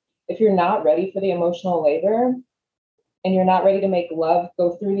work, if you're not ready for the emotional labor and you're not ready to make love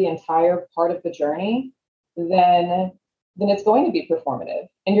go through the entire part of the journey, then it's going to be performative,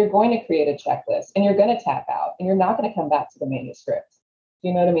 and you're going to create a checklist, and you're going to tap out, and you're not going to come back to the manuscript. Do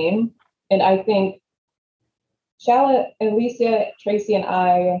you know what I mean? And I think Shala, Alicia, Tracy, and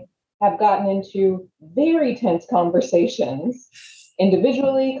I have gotten into very tense conversations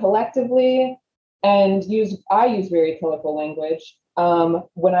individually, collectively, and I use very colorful language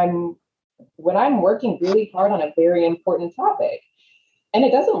when I'm working really hard on a very important topic. And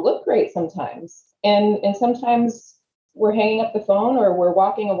it doesn't look great sometimes. And sometimes we're hanging up the phone or we're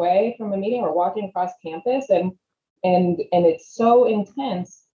walking away from a meeting or walking across campus and it's so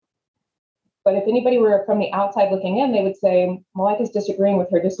intense. But if anybody were from the outside looking in, they would say, Malika's disagreeing with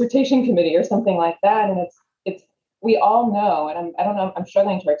her dissertation committee or something like that. And it's we all know, and I don't know, I'm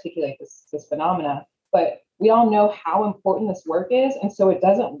struggling to articulate this phenomena, but we all know how important this work is. And so it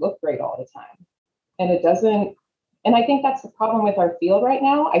doesn't look great all the time. And it doesn't, and I think that's the problem with our field right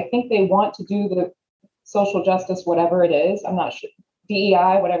now. I think they want to do the social justice, whatever it is. I'm not sure,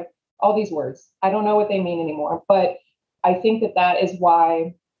 DEI, whatever, all these words. I don't know what they mean anymore, but I think that is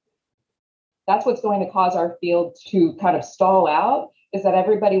why that's what's going to cause our field to kind of stall out, is that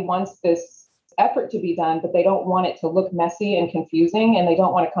everybody wants this effort to be done, but they don't want it to look messy and confusing, and they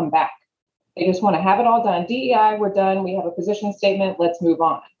don't want to come back. They just want to have it all done. DEI, we're done. We have a position statement. Let's move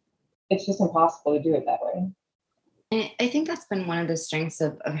on. It's just impossible to do it that way. I think that's been one of the strengths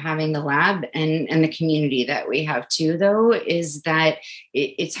of having the lab and the community that we have too, though, is that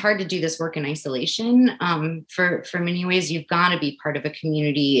it's hard to do this work in isolation. For many ways, you've got to be part of a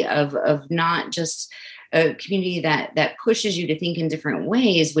community of not just a community that pushes you to think in different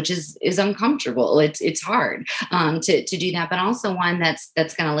ways, which is uncomfortable. It's hard to do that, but also one that's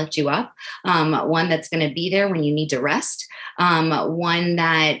going to lift you up, one that's going to be there when you need to rest, one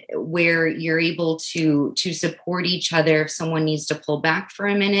that where you're able to support each other if someone needs to pull back for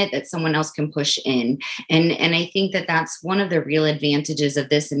a minute, that someone else can push in. And I think that's one of the real advantages of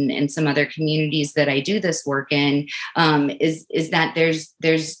this and some other communities that I do this work in, is that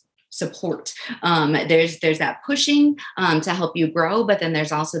there's support. There's that pushing to help you grow, but then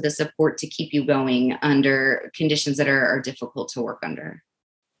there's also the support to keep you going under conditions that are difficult to work under.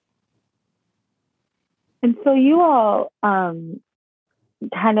 And so you all kind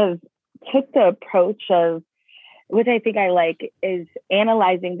of took the approach of, which I think I like, is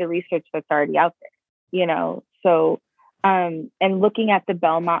analyzing the research that's already out there, so and looking at the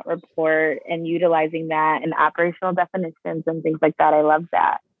Belmont report and utilizing that and operational definitions and things like that. I love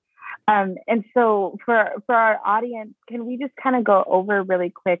that. And so for our audience, can we just kind of go over really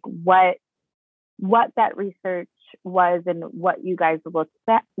quick what that research was and what you guys looked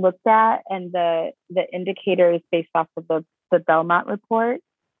at and the indicators based off of the Belmont report?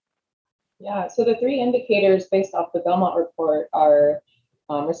 Yeah, so the 3 indicators based off the Belmont report are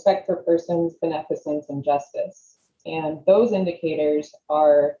respect for persons, beneficence, and justice. And those indicators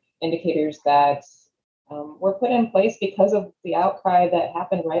are indicators that were put in place because of the outcry that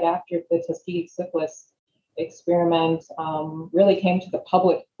happened right after the Tuskegee syphilis experiment really came to the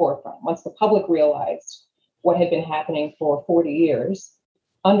public forefront. Once the public realized what had been happening for 40 years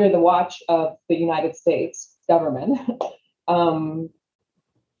under the watch of the United States government, the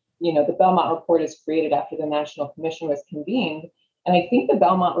Belmont report is created after the National Commission was convened. And I think the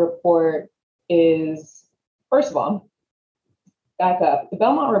Belmont report is, first of all, back up. The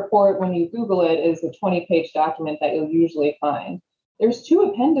Belmont report, when you Google it, is a 20-page document that you'll usually find. There's 2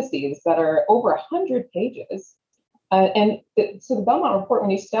 appendices that are over 100 pages. So the Belmont report,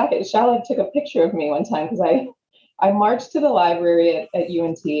 when you stack it, Shala took a picture of me one time because I marched to the library at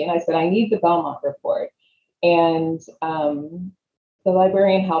UNT and I said, I need the Belmont report. And the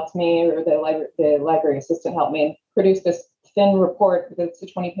librarian helped me, or the library assistant helped me, and produce this thin report that's the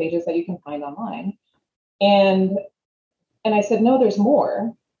 20 pages that you can find online. And I said, no, there's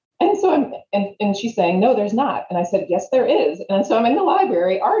more. And so and she's saying, no, there's not. And I said, yes, there is. And so I'm in the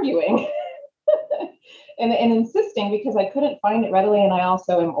library arguing and insisting because I couldn't find it readily. And I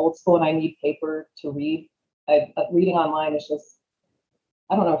also am old school and I need paper to read. Reading online is just,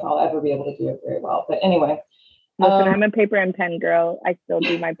 I don't know if I'll ever be able to do it very well. But anyway. Listen, I'm a paper and pen girl. I still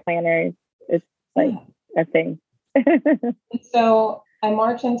do my planners. It's like a thing. So I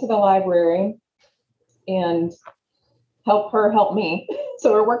march into the library and help me.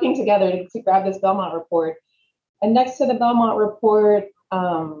 So we're working together to grab this Belmont report. And next to the Belmont report,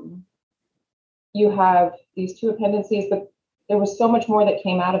 you have these 2 appendices, but there was so much more that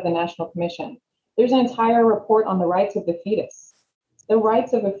came out of the National Commission. There's an entire report on the rights of the fetus. The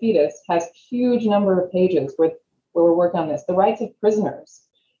rights of a fetus has a huge number of pages where we're working on this. The rights of prisoners.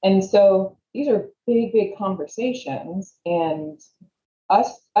 And so these are big, big conversations. And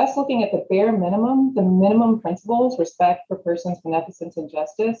us looking at the bare minimum, the minimum principles, respect for persons, beneficence, and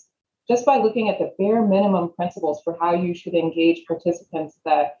justice, just by looking at the bare minimum principles for how you should engage participants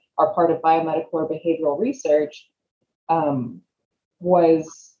that are part of biomedical or behavioral research,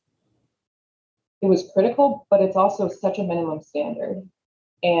 was critical, but it's also such a minimum standard.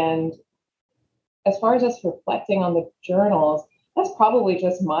 And as far as us reflecting on the journals, that's probably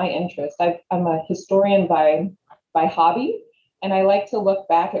just my interest. I'm a historian by hobby, and I like to look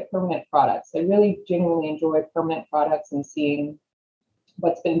back at permanent products. I really genuinely enjoy permanent products and seeing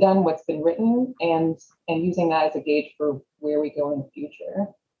what's been done, what's been written, and using that as a gauge for where we go in the future.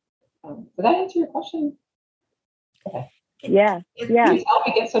 Did that answer your question? Okay. Yeah. Please help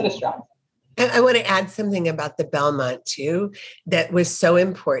me get so distracted. I want to add something about the Belmont too, that was so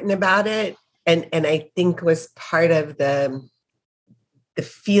important about it. And I think was part of the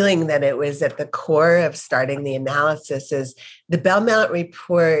feeling that it was at the core of starting the analysis is the Belmont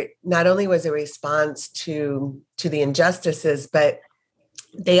report not only was a response to the injustices, but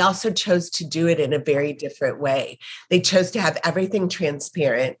they also chose to do it in a very different way. They chose to have everything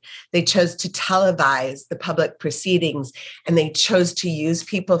transparent. They chose to televise the public proceedings, and they chose to use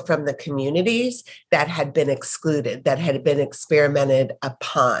people from the communities that had been excluded, that had been experimented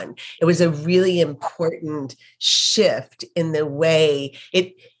upon. It was a really important shift in the way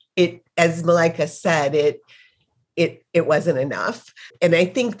it as Malaika said, it wasn't enough. And I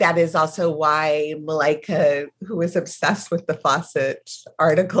think that is also why Malaika, who was obsessed with the Fawcett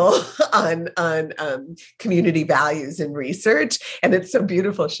article on community values and research, and it's so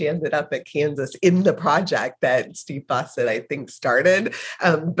beautiful, she ended up at Kansas in the project that Steve Fawcett, I think, started,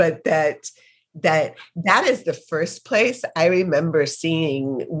 but that is the first place I remember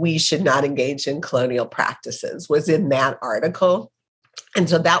seeing we should not engage in colonial practices was in that article. And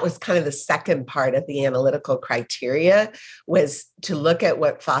so that was kind of the second part of the analytical criteria, was to look at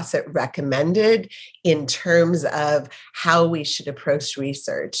what Fawcett recommended in terms of how we should approach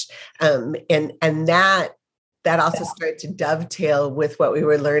research. And that also started to dovetail with what we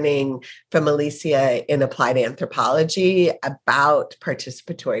were learning from Alicia in applied anthropology about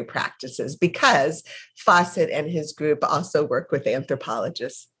participatory practices, because Fawcett and his group also work with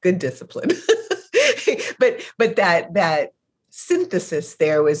anthropologists. Good discipline. but that synthesis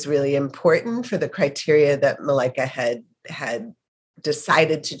there was really important for the criteria that Malaika had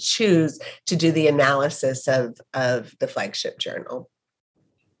decided to choose to do the analysis of the flagship journal.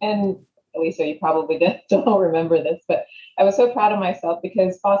 And Alicia, you probably don't remember this, but I was so proud of myself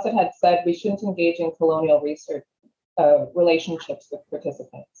because Fawcett had said we shouldn't engage in colonial research relationships with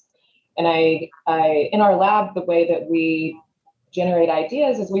participants. And I in our lab, the way that we generate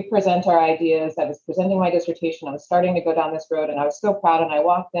ideas is we present our ideas. I was presenting my dissertation. I was starting to go down this road, and I was so proud. And I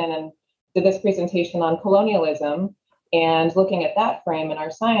walked in and did this presentation on colonialism and looking at that frame in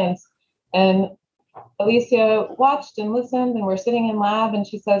our science. And Alicia watched and listened, and we're sitting in lab, and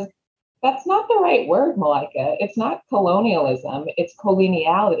she says, "That's not the right word, Malaika. It's not colonialism. It's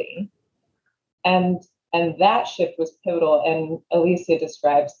coloniality." And that shift was pivotal. And Alicia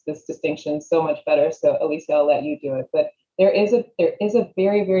describes this distinction so much better. So Alicia, I'll let you do it. But there is a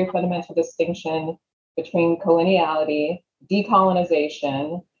very, very fundamental distinction between coloniality,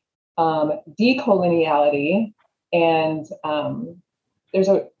 decolonization, decoloniality, and there's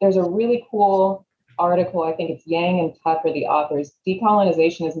a really cool article. I think it's Yang and Tucker, the authors.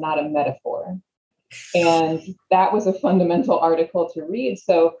 Decolonization is not a metaphor, and that was a fundamental article to read.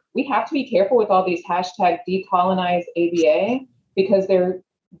 So we have to be careful with all these hashtag decolonize ABA because they're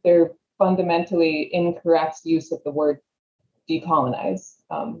fundamentally incorrect use of the word decolonize.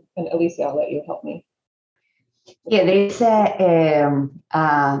 And Alicia, I'll let you help me. Yeah, there's a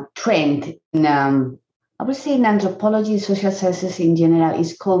trend in, I would say in anthropology, social sciences in general,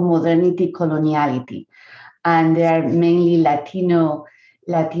 is called modernity coloniality. And there are mainly Latino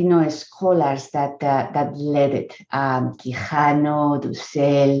scholars that led it. Quijano,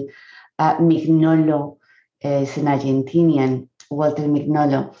 Dussel, Mignolo is an Argentinian, Walter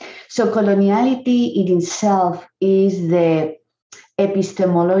Mignolo. So coloniality in itself is the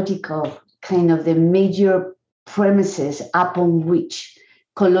epistemological kind of the major premises upon which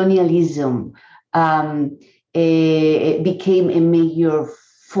colonialism became a major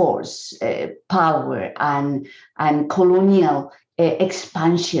force, power, and colonial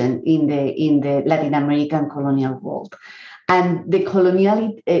expansion in the Latin American colonial world. And the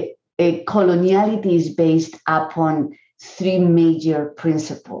coloniality is based upon three major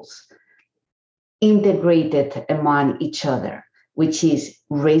principles integrated among each other, which is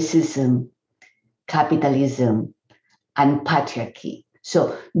racism, capitalism, and patriarchy.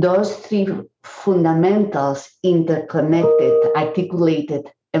 So those three fundamentals interconnected,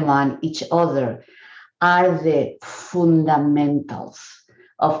 articulated among each other, are the fundamentals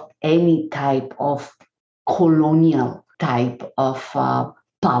of any type of colonial type of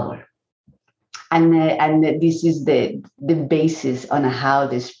power. And this is the basis on how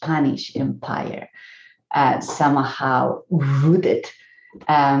the Spanish Empire somehow rooted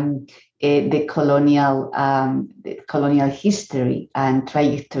the colonial history and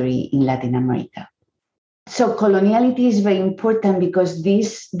trajectory in Latin America. So coloniality is very important because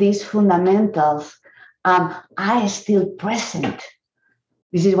these fundamentals are still present.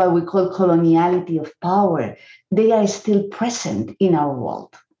 This is what we call coloniality of power. They are still present in our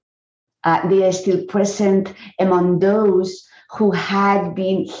world. They are still present among those who had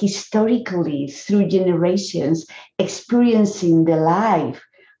been historically, through generations, experiencing the life,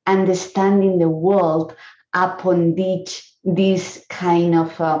 understanding the world upon this kind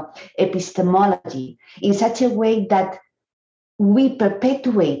of epistemology in such a way that we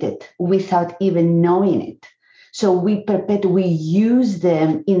perpetuate it without even knowing it. So we use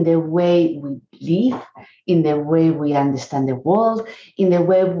them in the way we live, in the way we understand the world, in the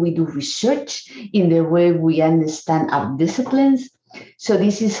way we do research, in the way we understand our disciplines. So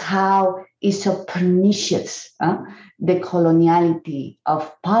this is how it's so pernicious, the coloniality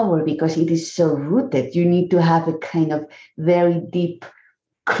of power, because it is so rooted. You need to have a kind of very deep,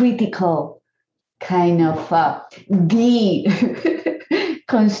 critical kind of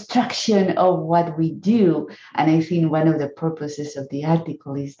construction of what we do. And I think one of the purposes of the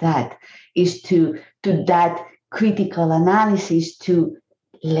article is to that critical analysis, to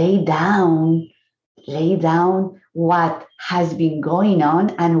lay down what has been going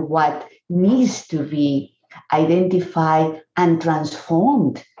on and what needs to be identified and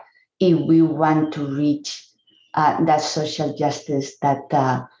transformed if we want to reach that social justice that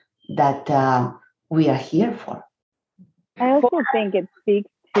we are here for. I also think it speaks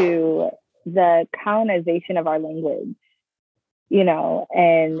to the colonization of our language,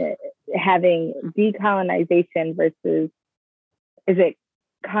 and having decolonization versus, is it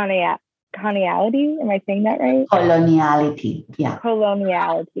coloniality? Am I saying that right? Coloniality, yeah.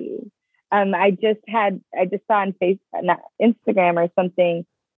 Coloniality. I just saw on Facebook, not Instagram or something,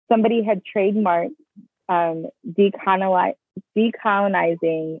 somebody had trademarked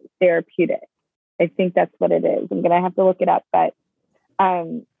decolonizing therapeutics. I think that's what it is. I'm going to have to look it up. But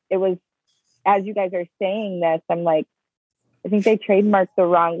it was, as you guys are saying this, I'm like, I think they trademarked the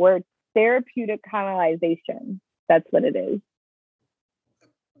wrong word. Therapeutic colonization. That's what it is.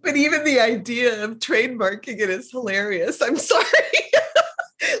 But even the idea of trademarking it is hilarious. I'm sorry.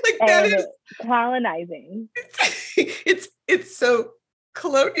 That is colonizing. It's so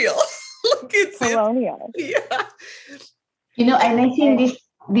colonial. It's colonial. Yeah. And I think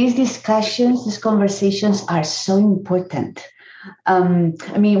these discussions, these conversations are so important.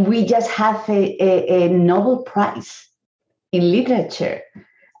 We just have a Nobel Prize in literature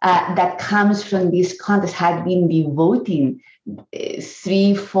that comes from this contest, had been devoting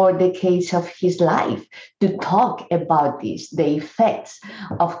 3-4 decades of his life to talk about this, the effects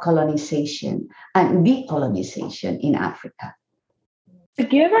of colonization and decolonization in Africa. To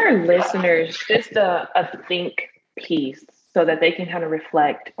give our listeners just a think piece so that they can kind of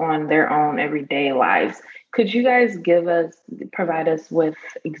reflect on their own everyday lives, could you guys provide us with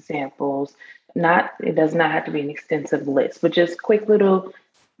examples? It does not have to be an extensive list, but just quick little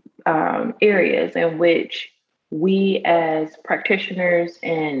areas in which we as practitioners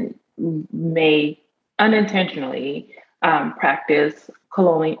and may unintentionally practice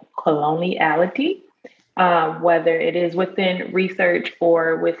coloniality, whether it is within research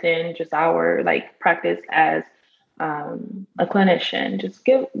or within just our practice as a clinician. Just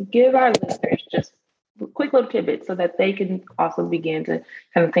give our listeners just quick little tidbits so that they can also begin to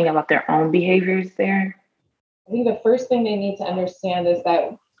kind of think about their own behaviors there. I think the first thing they need to understand is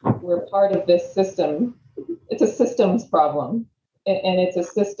that we're part of this system. It's a systems problem. And it's a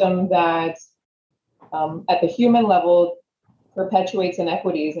system that at the human level perpetuates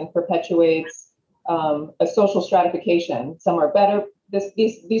inequities and perpetuates a social stratification. Some are better.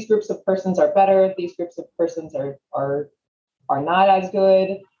 These groups of persons are better. These groups of persons are not as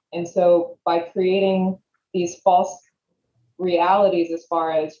good. And so by creating these false realities as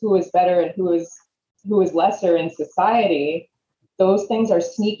far as who is better and who is lesser in society, those things are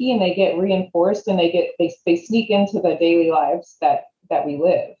sneaky and they get reinforced and they sneak into the daily lives that we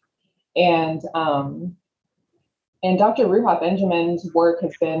live. And Dr. Ruha Benjamin's work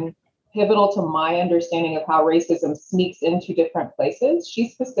has been pivotal to my understanding of how racism sneaks into different places. She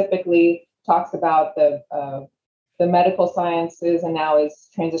specifically talks about the medical sciences and now is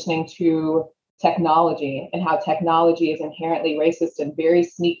transitioning to technology and how technology is inherently racist in very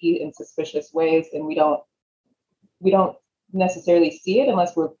sneaky and suspicious ways. And we don't necessarily see it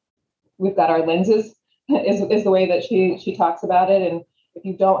unless we've got our lenses is the way that she talks about it. if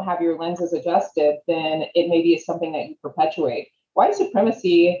you don't have your lenses adjusted, then it maybe is something that you perpetuate. White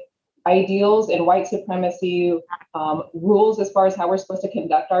supremacy ideals and white supremacy rules as far as how we're supposed to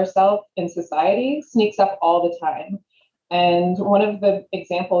conduct ourselves in society sneaks up all the time. And one of the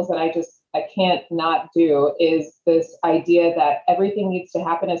examples that I can't not do is this idea that everything needs to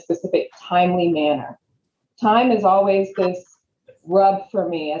happen in a specific timely manner. Time is always this rub for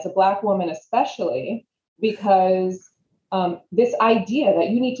me as a Black woman, especially because this idea that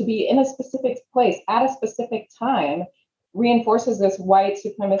you need to be in a specific place at a specific time reinforces this white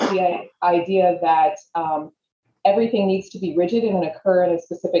supremacy idea that everything needs to be rigid and occur in a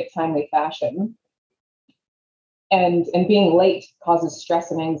specific timely fashion. And being late causes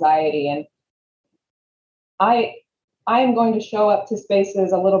stress and anxiety. And I am going to show up to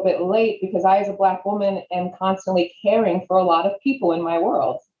spaces a little bit late because I, as a Black woman, am constantly caring for a lot of people in my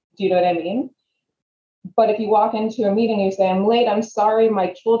world. Do you know what I mean? But if you walk into a meeting and you say, I'm late, I'm sorry,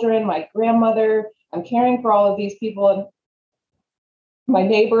 my children, my grandmother, I'm caring for all of these people, and my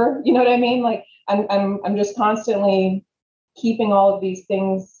neighbor, you know what I mean? Like I'm just constantly keeping all of these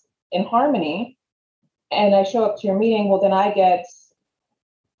things in harmony. And I show up to your meeting, well, then I get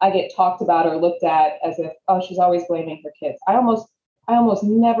talked about or looked at as if, oh, she's always blaming her kids. I almost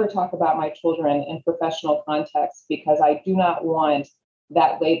never talk about my children in professional context because I do not want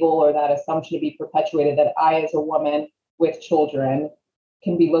that label or that assumption to be perpetuated that I, as a woman with children,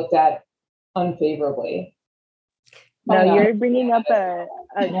 can be looked at unfavorably. No, you're bringing up a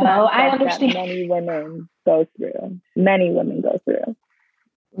no, I understand. that many women go through. Many women go through.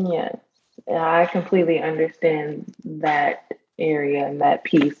 Yes, I completely understand that area and that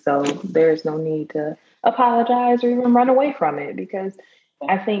piece. So there's no need to apologize or even run away from it, because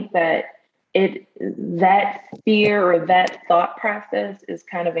I think that that fear or that thought process is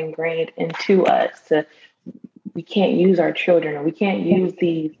kind of ingrained into us. We can't use our children, or we can't use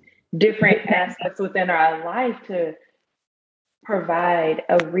these different aspects within our life to provide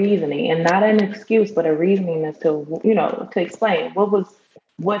a reasoning, and not an excuse, but a reasoning as to, to explain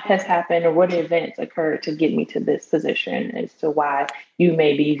what has happened or what events occurred to get me to this position as to why you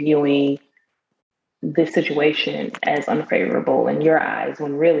may be viewing this situation as unfavorable in your eyes,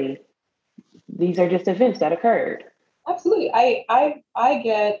 when really these are just events that occurred. Absolutely. I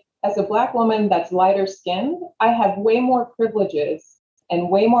get, as a Black woman that's lighter skinned, I have way more privileges and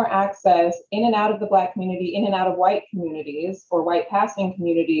way more access in and out of the Black community, in and out of white communities or white passing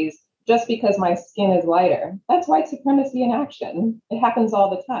communities, just because my skin is lighter. That's white supremacy in action. It happens all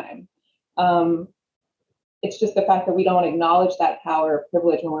the time. It's just the fact that we don't acknowledge that power or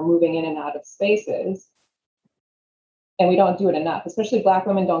privilege when we're moving in and out of spaces. And we don't do it enough, especially Black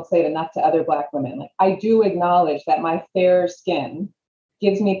women don't say it enough to other Black women. Like, I do acknowledge that my fair skin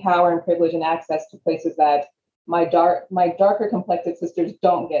gives me power and privilege and access to places that my darker complected sisters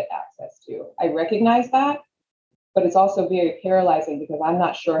don't get access to. I recognize that, but it's also very paralyzing because I'm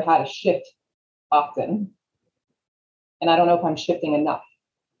not sure how to shift often. And I don't know if I'm shifting enough.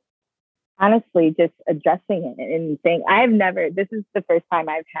 Honestly, just addressing it and saying, this is the first time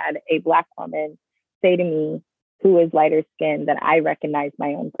I've had a Black woman say to me, who is lighter skinned, that I recognize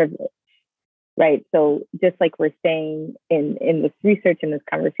my own privilege, right? So just like we're saying in this research and this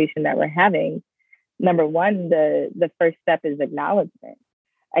conversation that we're having, number one, the first step is acknowledgement,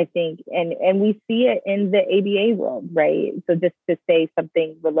 I think. And we see it in the ABA world, right? So just to say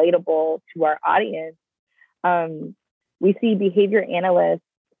something relatable to our audience, we see behavior analysts,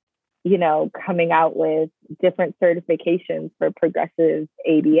 coming out with different certifications for progressive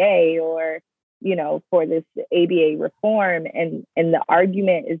ABA or, for this ABA reform. And the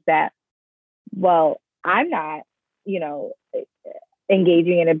argument is that, well, I'm not,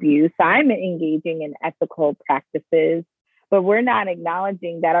 engaging in abuse. I'm engaging in ethical practices, but we're not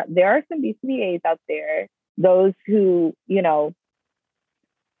acknowledging that there are some BCBAs out there, those who,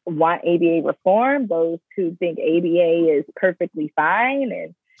 want ABA reform, those who think ABA is perfectly fine.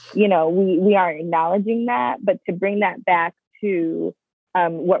 And, we aren't acknowledging that. But to bring that back to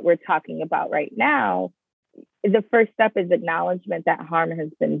what we're talking about right now, the first step is acknowledgement that harm has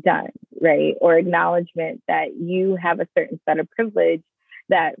been done, right? Or acknowledgement that you have a certain set of privilege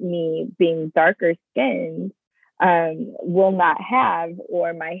that me being darker skinned will not have,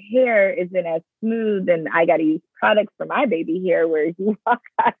 or my hair isn't as smooth and I got to use products for my baby hair where you walk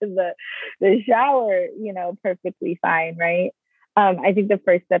out of the shower, perfectly fine, right? I think the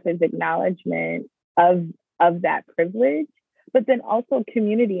first step is acknowledgement of that privilege, but then also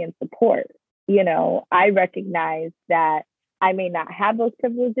community and support. I recognize that I may not have those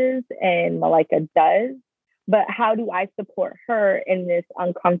privileges and Malika does, but how do I support her in this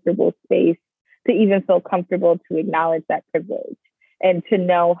uncomfortable space to even feel comfortable to acknowledge that privilege? and to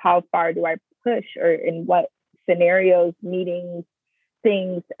know how far do I push, or in what scenarios, meetings,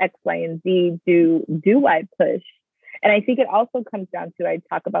 things X, Y, and Z do I push? And I think it also comes down to, I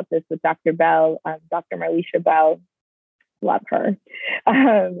talk about this with Dr. Bell, Dr. Marlisha Bell, love her,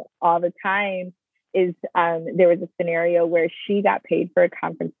 all the time, is there was a scenario where she got paid for a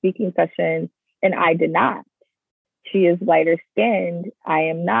conference speaking session and I did not. She is lighter skinned. I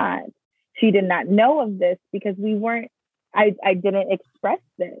am not. She did not know of this because I didn't express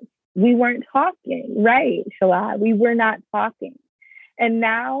this. We weren't talking, right, Shala? We were not talking. And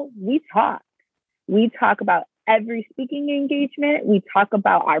now we talk. We talk about every speaking engagement. We talk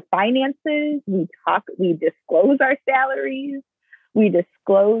about our finances. We disclose our salaries. We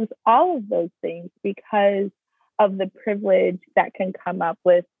disclose all of those things because of the privilege that can come up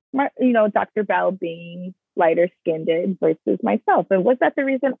with, Dr. Bell being lighter skinned versus myself. And was that the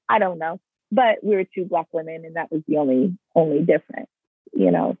reason? I don't know. But we were two Black women, and that was the only difference,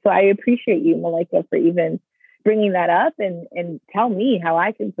 So I appreciate you, Malika, for even bringing that up and tell me how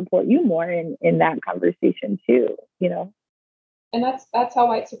I can support you more in that conversation too, And that's how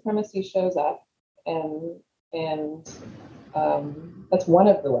white supremacy shows up, and that's one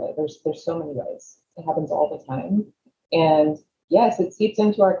of the ways. There's so many ways. It happens all the time, and yes, it seeps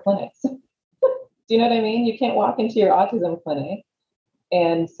into our clinics. Do you know what I mean? You can't walk into your autism clinic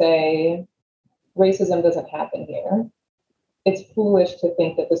and say racism doesn't happen here. It's foolish to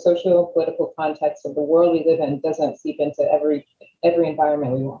think that the social and political context of the world we live in doesn't seep into every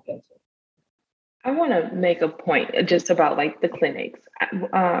environment we walk into. I want to make a point just about the clinics.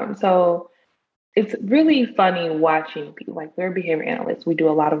 So it's really funny watching people, we're behavior analysts. We do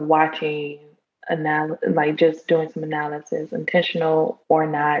a lot of watching, just doing some analysis, intentional or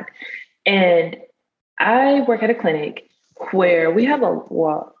not. And I work at a clinic where we have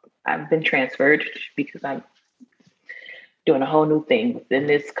I've been transferred because I'm doing a whole new thing within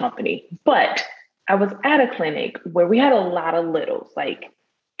this company. But I was at a clinic where we had a lot of littles,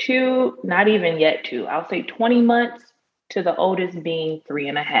 two, not even yet two, I'll say 20 months to the oldest being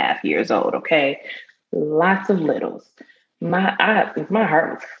 3.5 years old. Okay. Lots of littles. My heart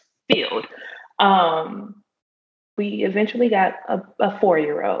was filled. We eventually got a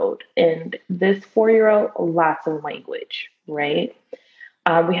 4-year-old, and this 4-year-old, lots of language, right?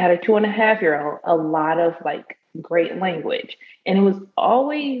 We had a 2.5-year-old, a lot of great language. And it was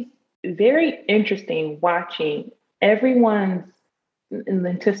always very interesting watching everyone's, and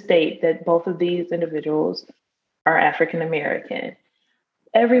then to state that both of these individuals are African American.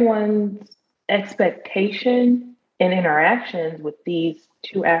 Everyone's expectation and interactions with these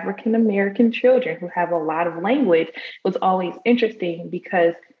two African American children who have a lot of language was always interesting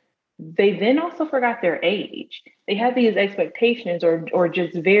because they then also forgot their age. They had these expectations or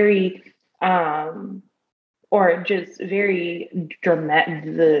just very dramatic.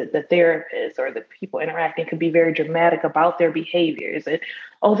 The therapist or the people interacting could be very dramatic about their behaviors. And,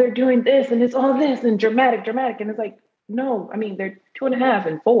 they're doing this and it's all this and dramatic. And it's no, I mean, they're 2.5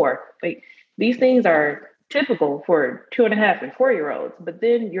 and 4. These things are typical for 2.5 and 4-year-olds. But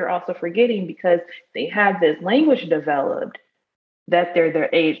then you're also forgetting because they have this language developed that they're their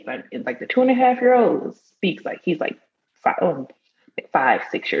age. But the 2.5-year-old speaks he's 5,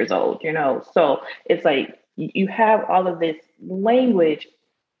 6 years old, So it's you have all of this language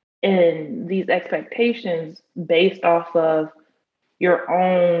and these expectations based off of your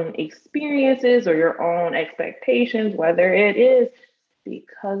own experiences or your own expectations, whether it is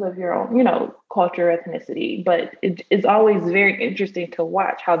because of your own, culture, ethnicity. But it's always very interesting to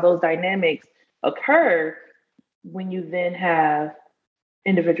watch how those dynamics occur when you then have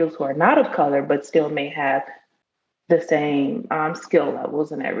individuals who are not of color, but still may have the same skill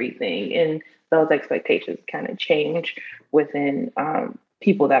levels and everything. And those expectations kind of change within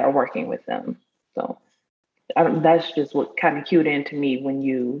people that are working with them. So that's just what kind of cued into me when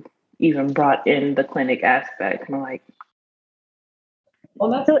you even brought in the clinic aspect. I'm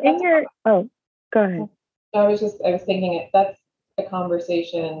well, go ahead. I was thinking that's a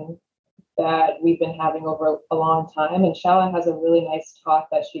conversation that we've been having over a long time. And Shala has a really nice talk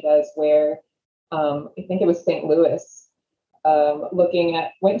that she does where I think it was St. Louis,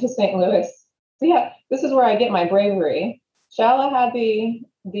 went to St. Louis. So yeah, this is where I get my bravery. Shala had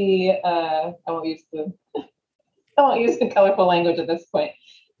I won't use the colorful language at this point.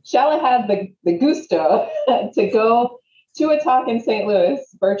 Shala had the gusto to go to a talk in St. Louis,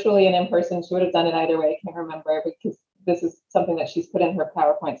 virtually and in person. She would have done it either way. I can't remember because this is something that she's put in her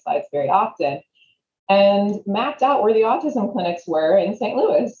PowerPoint slides very often, and mapped out where the autism clinics were in St.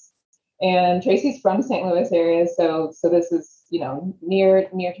 Louis. And Tracy's from St. Louis area, so this is near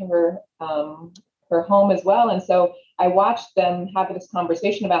to her her home as well. And so I watched them have this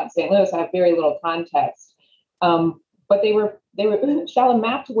conversation about St. Louis. I have very little context, but they were Shala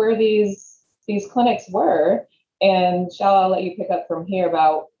mapped where these clinics were. And Shala, I'll let you pick up from here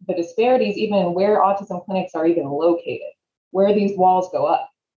about the disparities, even where autism clinics are even located, where these walls go up.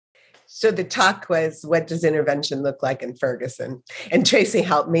 So the talk was, what does intervention look like in Ferguson? And Tracy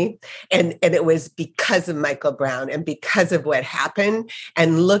helped me. And it was because of Michael Brown and because of what happened,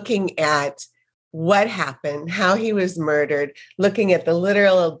 and looking at what happened, how he was murdered, looking at the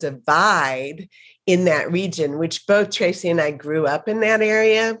literal divide in that region, which both Tracy and I grew up in that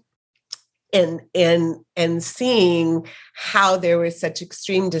area. And seeing how there were such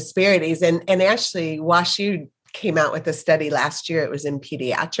extreme disparities. And actually, WashU came out with a study last year, it was in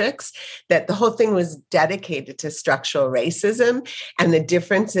pediatrics, that the whole thing was dedicated to structural racism and the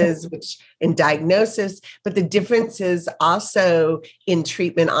differences which in diagnosis, but the differences also in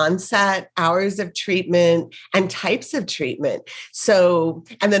treatment onset, hours of treatment, and types of treatment. So,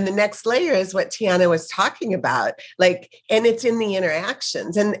 and then the next layer is what Tiana was talking about, and it's in the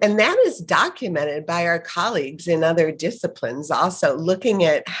interactions. And that is documented by our colleagues in other disciplines also, looking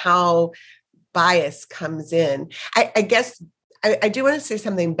at how bias comes in. I guess I do want to say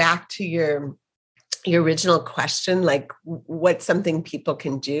something back to your original question, like what's something people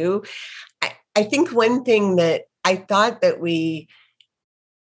can do. I think one thing that I thought that we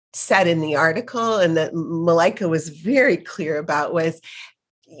said in the article and that Malaika was very clear about was,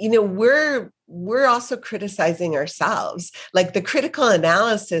 we're also criticizing ourselves, like the critical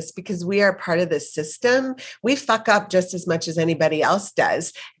analysis, because we are part of the system. We fuck up just as much as anybody else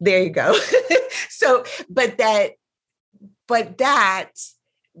does. There you go. So, but that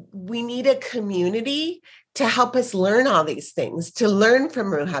we need a community to help us learn all these things, to learn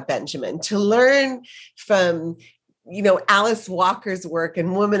from Ruha Benjamin, to learn from Alice Walker's work in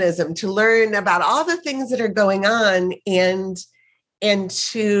womanism, to learn about all the things that are going on, and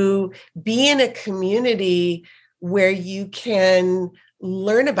to be in a community where you can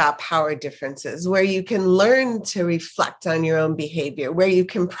learn about power differences, where you can learn to reflect on your own behavior, where you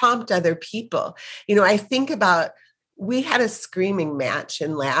can prompt other people. I think about, we had a screaming match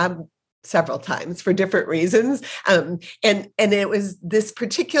in lab several times for different reasons. And it was, this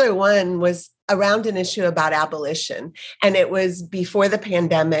particular one was around an issue about abolition. And it was before the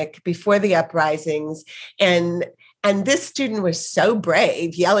pandemic, before the uprisings. And this student was so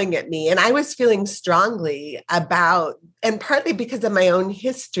brave yelling at me. And I was feeling strongly about, and partly because of my own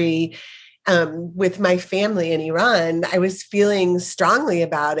history with my family in Iran, I was feeling strongly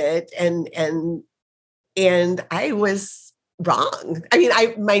about it. And I was wrong. I mean,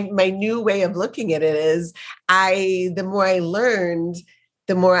 my new way of looking at it is the more I learned,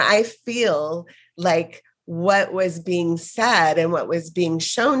 the more I feel like what was being said and what was being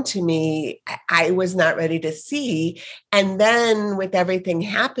shown to me, I was not ready to see. And then with everything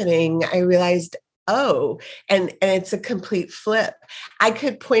happening, I realized, and it's a complete flip. I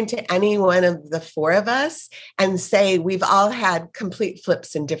could point to any one of the four of us and say we've all had complete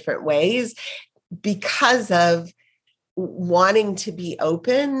flips in different ways because of wanting to be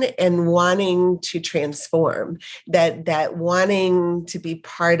open and wanting to transform, that wanting to be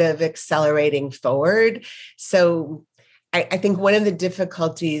part of accelerating forward. So I think one of the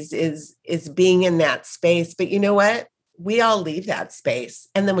difficulties is being in that space. But you know what? We all leave that space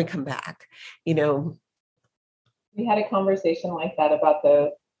and then we come back, We had a conversation like that about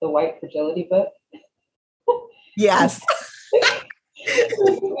the White Fragility book. Yes.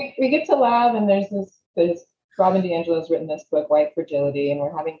 we get to lab and there's Robin DiAngelo's written this book, White Fragility, and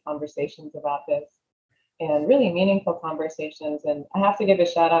we're having conversations about this, and really meaningful conversations. And I have to give a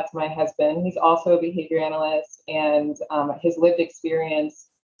shout out to my husband. He's also a behavior analyst, and his lived experience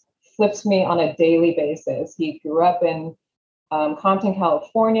flips me on a daily basis. He grew up in Compton,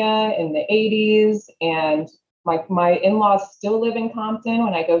 California in the 80s, and my in-laws still live in Compton.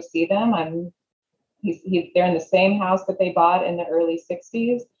 When I go see them, they're in the same house that they bought in the early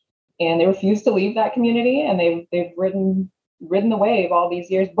 60s. And they refuse to leave that community, and they've ridden the wave all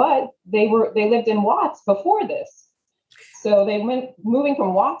these years. But they lived in Watts before this, so moving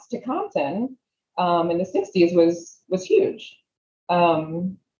from Watts to Compton in the 60s was huge.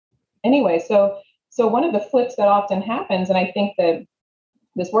 Anyway, so one of the flips that often happens, and I think that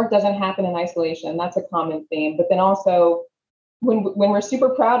this work doesn't happen in isolation. That's a common theme. But then also, when we're super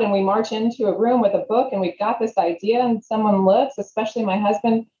proud and we march into a room with a book and we've got this idea, and someone looks, especially my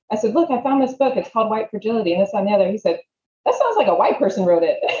husband. I said, look, I found this book. It's called White Fragility, and this and the other. He said, that sounds like a white person wrote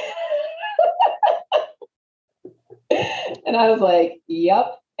it. And I was like,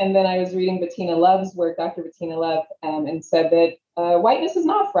 yep. And then I was reading Bettina Love's work, Dr. Bettina Love, and said that whiteness is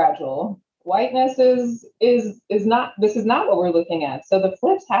not fragile. whiteness is not, this is not what we're looking at. So the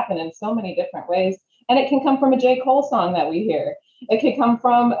flips happen in so many different ways. And it can come from a J. Cole song that we hear. It could come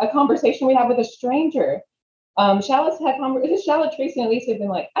from a conversation we have with a stranger. Shalla, Tracy, and Lisa have been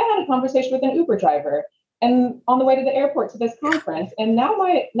like, I had a conversation with an Uber driver and on the way to the airport to this conference. And now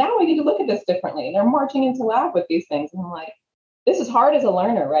I need to look at this differently. And they're marching into lab with these things. And I'm like, this is hard as a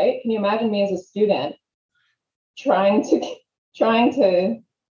learner, right? Can you imagine me as a student trying to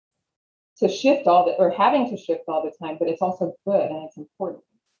shift all the, or having to shift all the time, but it's also good and it's important.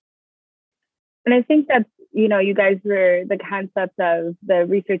 And I think that's, you guys were the concept of the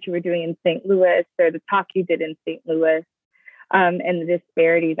research you were doing in St. Louis, or the talk you did in St. Louis, and the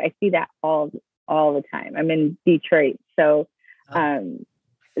disparities. I see that all the time. I'm in Detroit. So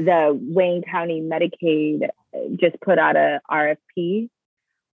the Wayne County Medicaid just put out a RFP.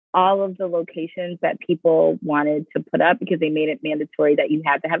 All of the locations that people wanted to put up, because they made it mandatory that you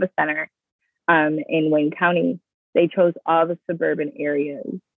had to have a center in Wayne County, they chose all the suburban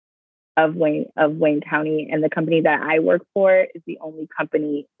areas of Wayne County. And the company that I work for is the only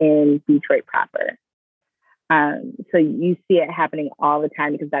company in Detroit proper. So you see it happening all the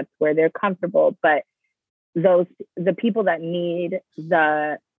time because that's where they're comfortable. But the people that need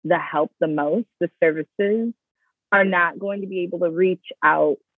the help the most, the services, are not going to be able to reach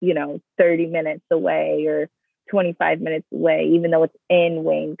out, 30 minutes away or 25 minutes away, even though it's in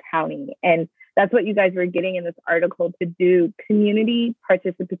Wayne County. And that's what you guys were getting in this article, to do community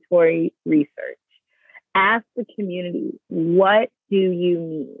participatory research. Ask the community, what do you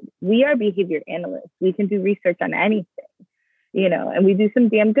need? We are behavior analysts. We can do research on anything, and we do some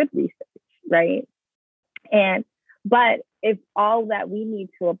damn good research, right? But if all that we need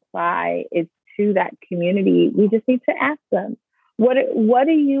to apply is to that community, we just need to ask them, what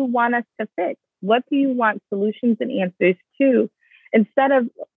do you want us to fix? What do you want solutions and answers to? Instead of,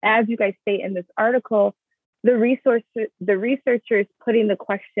 as you guys state in this article, the researchers putting the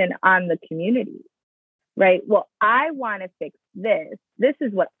question on the community, right? Well, I want to fix this. This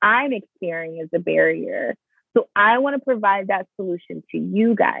is what I'm experiencing as a barrier. So I want to provide that solution to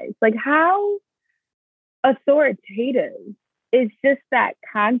you guys. Like, how authoritative is just that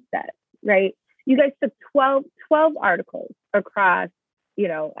concept, right? You guys took 12 articles across,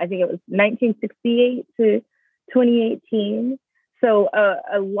 I think it was 1968 to 2018. So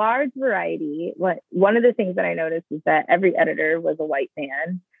a large variety. One of the things that I noticed is that every editor was a white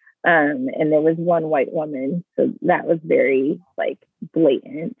man, and there was one white woman. So that was very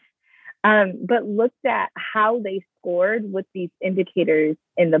blatant. But looked at how they scored with these indicators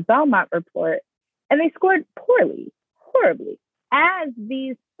in the Belmont report, and they scored poorly, horribly, as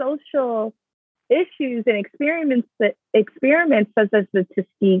these social issues and experiments such as the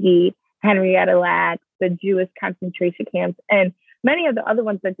Tuskegee, Henrietta Lacks, the Jewish concentration camps, and many of the other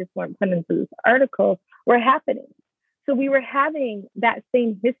ones that just weren't put into this article were happening. So we were having that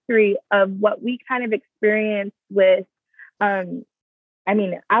same history of what we kind of experienced with, outside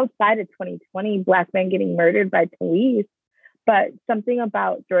of 2020, Black men getting murdered by police, but something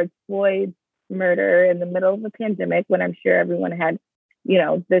about George Floyd's murder in the middle of a pandemic, when I'm sure everyone had,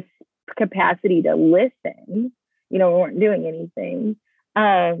 this capacity to listen, we weren't doing anything,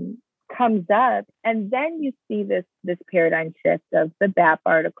 comes up. And then you see this paradigm shift of the BAP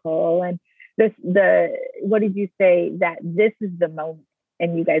article, and what did you say, that this is the moment,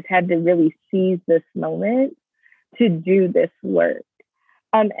 and you guys had to really seize this moment to do this work.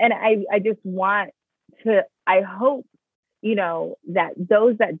 And I just want to, I hope, that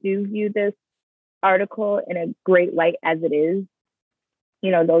those that do view this article in a great light as it is,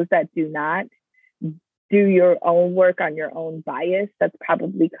 those that do not, do your own work on your own bias that's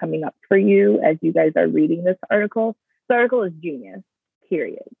probably coming up for you as you guys are reading this article. The article is genius,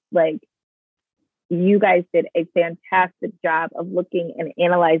 period. You guys did a fantastic job of looking and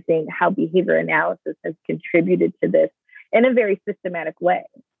analyzing how behavior analysis has contributed to this in a very systematic way,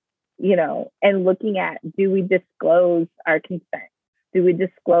 and looking at, do we disclose our consent? Do we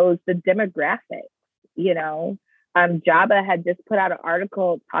disclose the demographics? JABA had just put out an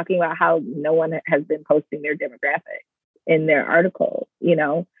article talking about how no one has been posting their demographics in their article,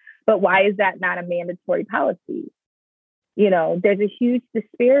 but why is that not a mandatory policy? There's a huge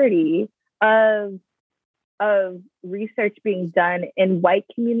disparity of research being done in white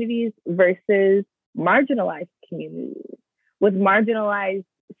communities versus marginalized communities, with marginalized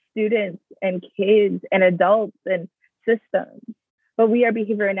students and kids and adults and systems. But we are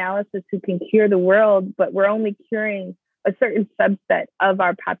behavior analysis who can cure the world, but we're only curing a certain subset of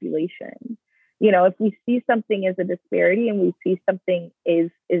our population. If we see something as a disparity and we see something is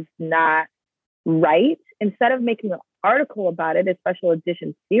not write, instead of making an article about it, a special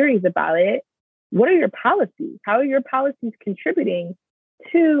edition series about it, what are your policies? How are your policies contributing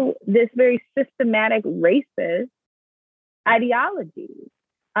to this very systematic racist ideology,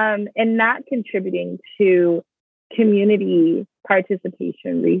 and not contributing to community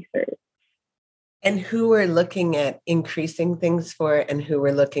participation research? And who we're looking at increasing things for and who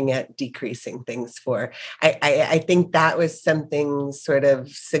we're looking at decreasing things for. I think that was something sort of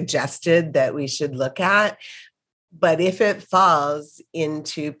suggested that we should look at. But if it falls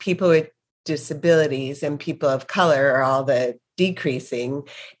into people with disabilities and people of color are all the decreasing,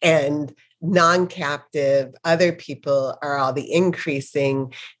 and non-captive other people are all the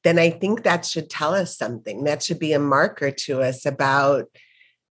increasing, then I think that should tell us something. That should be a marker to us about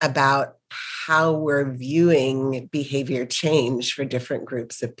how we're viewing behavior change for different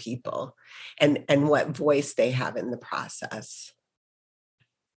groups of people and what voice they have in the process.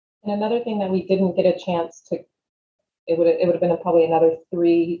 And another thing that we didn't get a chance to, it would have been probably another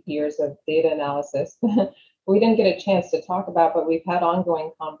 3 years of data analysis. We didn't get a chance to talk about, but we've had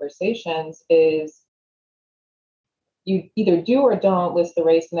ongoing conversations, is you either do or don't list the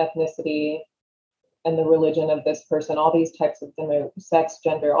race and ethnicity and the religion of this person, all these types of sex,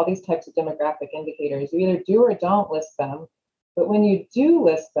 gender, all these types of demographic indicators. You either do or don't list them. But when you do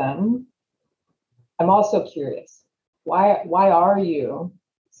list them, I'm also curious, why are you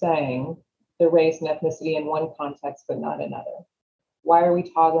saying the race and ethnicity in one context but not another? Why are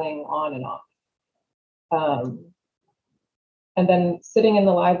we toggling on and off? And then sitting in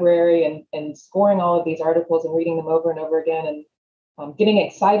the library and scoring all of these articles and reading them over and over again, and getting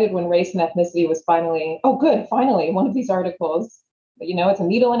excited when race and ethnicity was finally, oh good, finally, one of these articles, but, it's a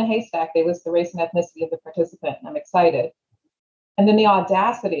needle in a haystack. They list the race and ethnicity of the participant, and I'm excited. And then the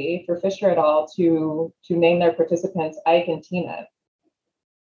audacity for Fisher et al. to name their participants Ike and Tina.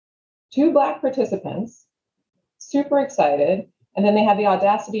 2 Black participants, super excited, and then they have the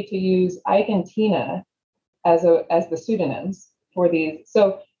audacity to use Ike and Tina as the pseudonyms for these.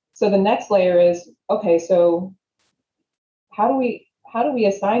 So the next layer is, okay, so how do we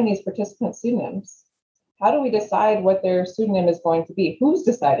assign these participants pseudonyms? How do we decide what their pseudonym is going to be? Who's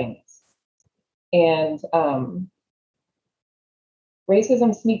deciding this? And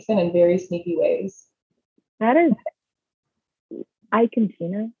racism sneaks in very sneaky ways. That is Ike and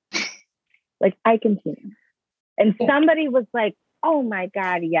Tina. Like Ike and Tina. And somebody was like, oh my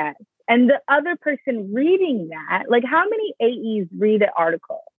God, yes. And the other person reading that, like, how many AEs read an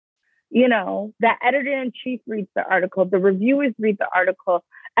article? The editor-in-chief reads the article, the reviewers read the article,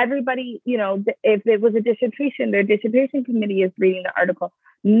 everybody, if it was a dissertation, their dissertation committee is reading the article.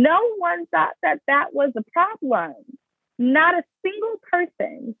 No one thought that was a problem. Not a single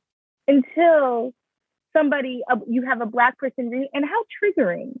person, until you have a Black person reading. And how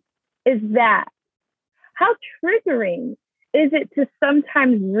triggering is that? How triggering is it to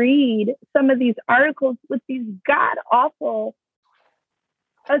sometimes read some of these articles with these god-awful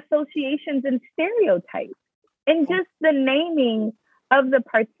associations and stereotypes, and just the naming of the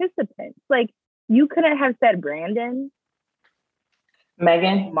participants? Like, you couldn't have said Brandon,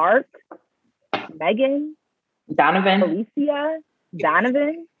 Megan, Mark, Megan, Donovan, Alicia,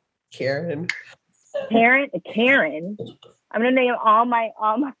 Donovan, Karen. I'm gonna name all my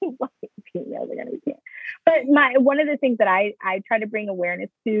white females are gonna be Karen. But one of the things that I try to bring awareness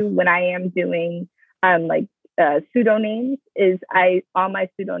to when I am doing pseudonames is all my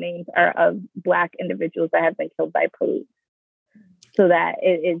pseudonames are of Black individuals that have been killed by police, so that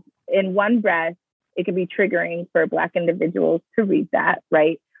it is in one breath. It can be triggering for Black individuals to read that,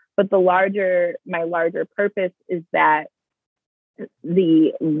 right? But my larger purpose is that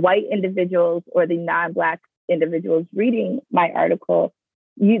the white individuals or the non-Black individuals reading my article,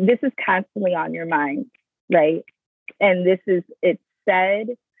 this is constantly on your mind, right? And it's said,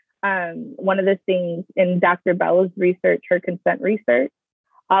 one of the things in Dr. Bella's research, her consent research,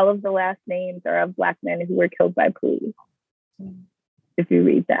 all of the last names are of Black men who were killed by police. If you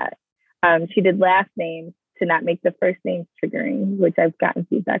read that, she did last names to not make the first names triggering, which I've gotten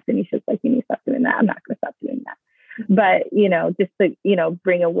feedback. Tanisha's like, you need to stop doing that. I'm not going to stop doing that. But, just to,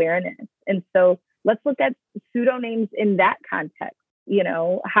 bring awareness. And so let's look at pseudonames in that context.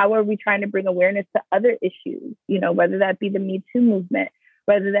 How are we trying to bring awareness to other issues, whether that be the Me Too movement,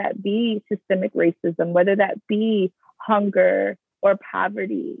 whether that be systemic racism, whether that be hunger or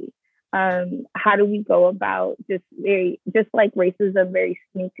poverty. How do we go about just like racism very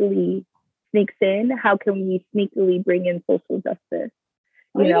sneakily sneaks in? How can we sneakily bring in social justice?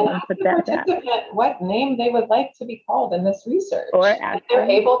 And put that back. What name they would like to be called in this research, or ask they're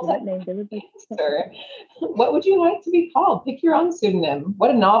able to what name they would be. What would you like to be called? Pick your own pseudonym.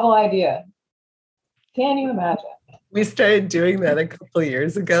 What a novel idea! Can you imagine? We started doing that a couple of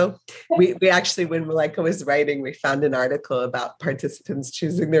years ago. We actually, when Malika was writing, we found an article about participants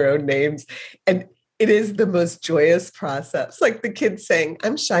choosing their own names. And it is the most joyous process. Like the kids saying,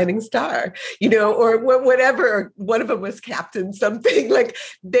 I'm Shining Star, or whatever. Or one of them was Captain something. Like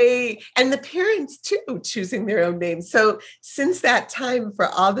and the parents too, choosing their own names. So since that time, for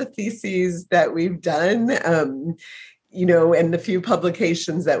all the theses that we've done, and the few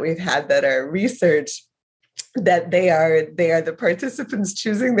publications that we've had that are research, that they are the participants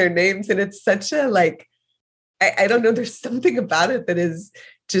choosing their names. And it's such a, I don't know, there's something about it that is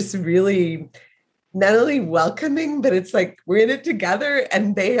just really not only welcoming, but it's like we're in it together,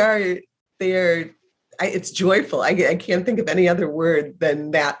 and they are it's joyful. I can't think of any other word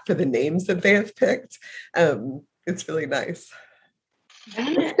than that for the names that they have picked. It's really nice.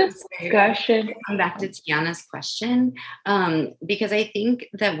 Discussion. Come back to Tiana's question, because I think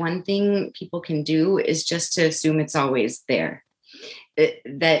that one thing people can do is just to assume it's always there.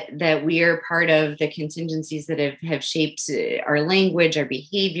 That we are part of the contingencies that have shaped our language, our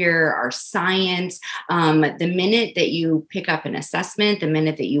behavior, our science. The minute that you pick up an assessment, the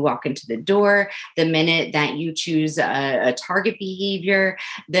minute that you walk into the door, the minute that you choose a target behavior,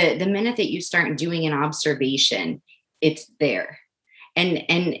 the minute that you start doing an observation, it's there.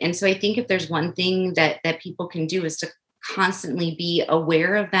 And so I think if there's one thing that people can do is to constantly be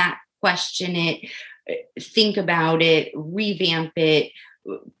aware of that, question it, think about it, revamp it,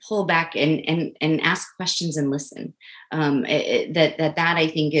 pull back and ask questions and listen. That I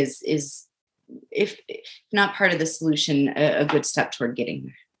think is if not part of the solution, a good step toward getting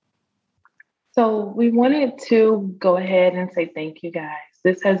there. So we wanted to go ahead and say thank you, guys.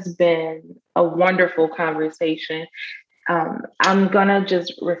 This has been a wonderful conversation. I'm going to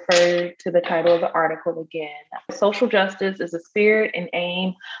just refer to the title of the article again. Social justice is the spirit and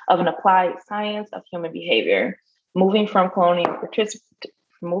aim of an applied science of human behavior, moving from colonial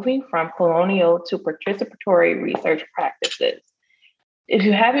to participatory research practices. If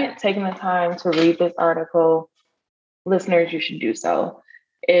you haven't taken the time to read this article, listeners, you should do so.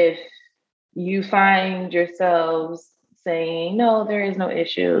 If you find yourselves saying, no, there is no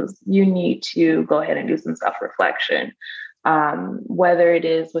issues, you need to go ahead and do some self-reflection, whether it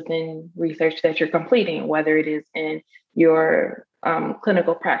is within research that you're completing, whether it is in your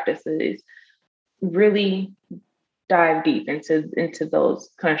clinical practices. Really dive deep into those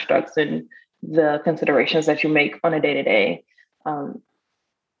constructs and the considerations that you make on a day-to-day.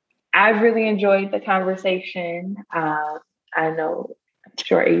 I've really enjoyed the conversation. I'm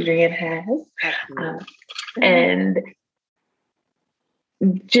sure Adrienne has. And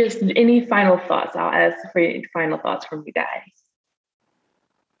just any final thoughts? I'll ask for any final thoughts from you guys.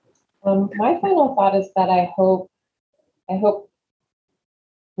 My final thought is that I hope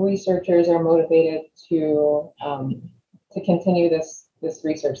researchers are motivated to continue this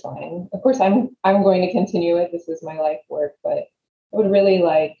research line. Of course, I'm going to continue it. This is my life work, but I would really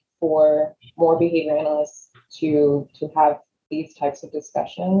like for more behavior analysts to have these types of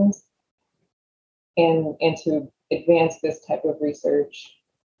discussions and to advance this type of research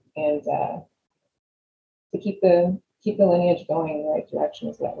and to keep the lineage going in the right direction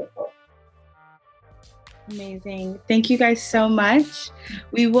is what I would hope. Amazing. Thank you guys so much.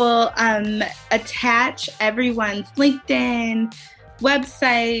 We will attach everyone's LinkedIn,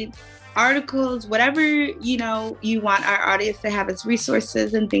 websites, articles, whatever you want our audience to have as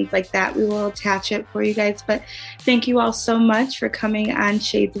resources and things like that. We will attach it for you guys. But thank you all so much for coming on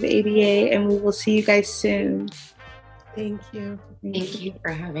Shades of ABA, and we will see you guys soon. Thank you. Thank you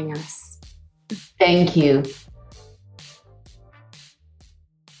for having us. Thank you.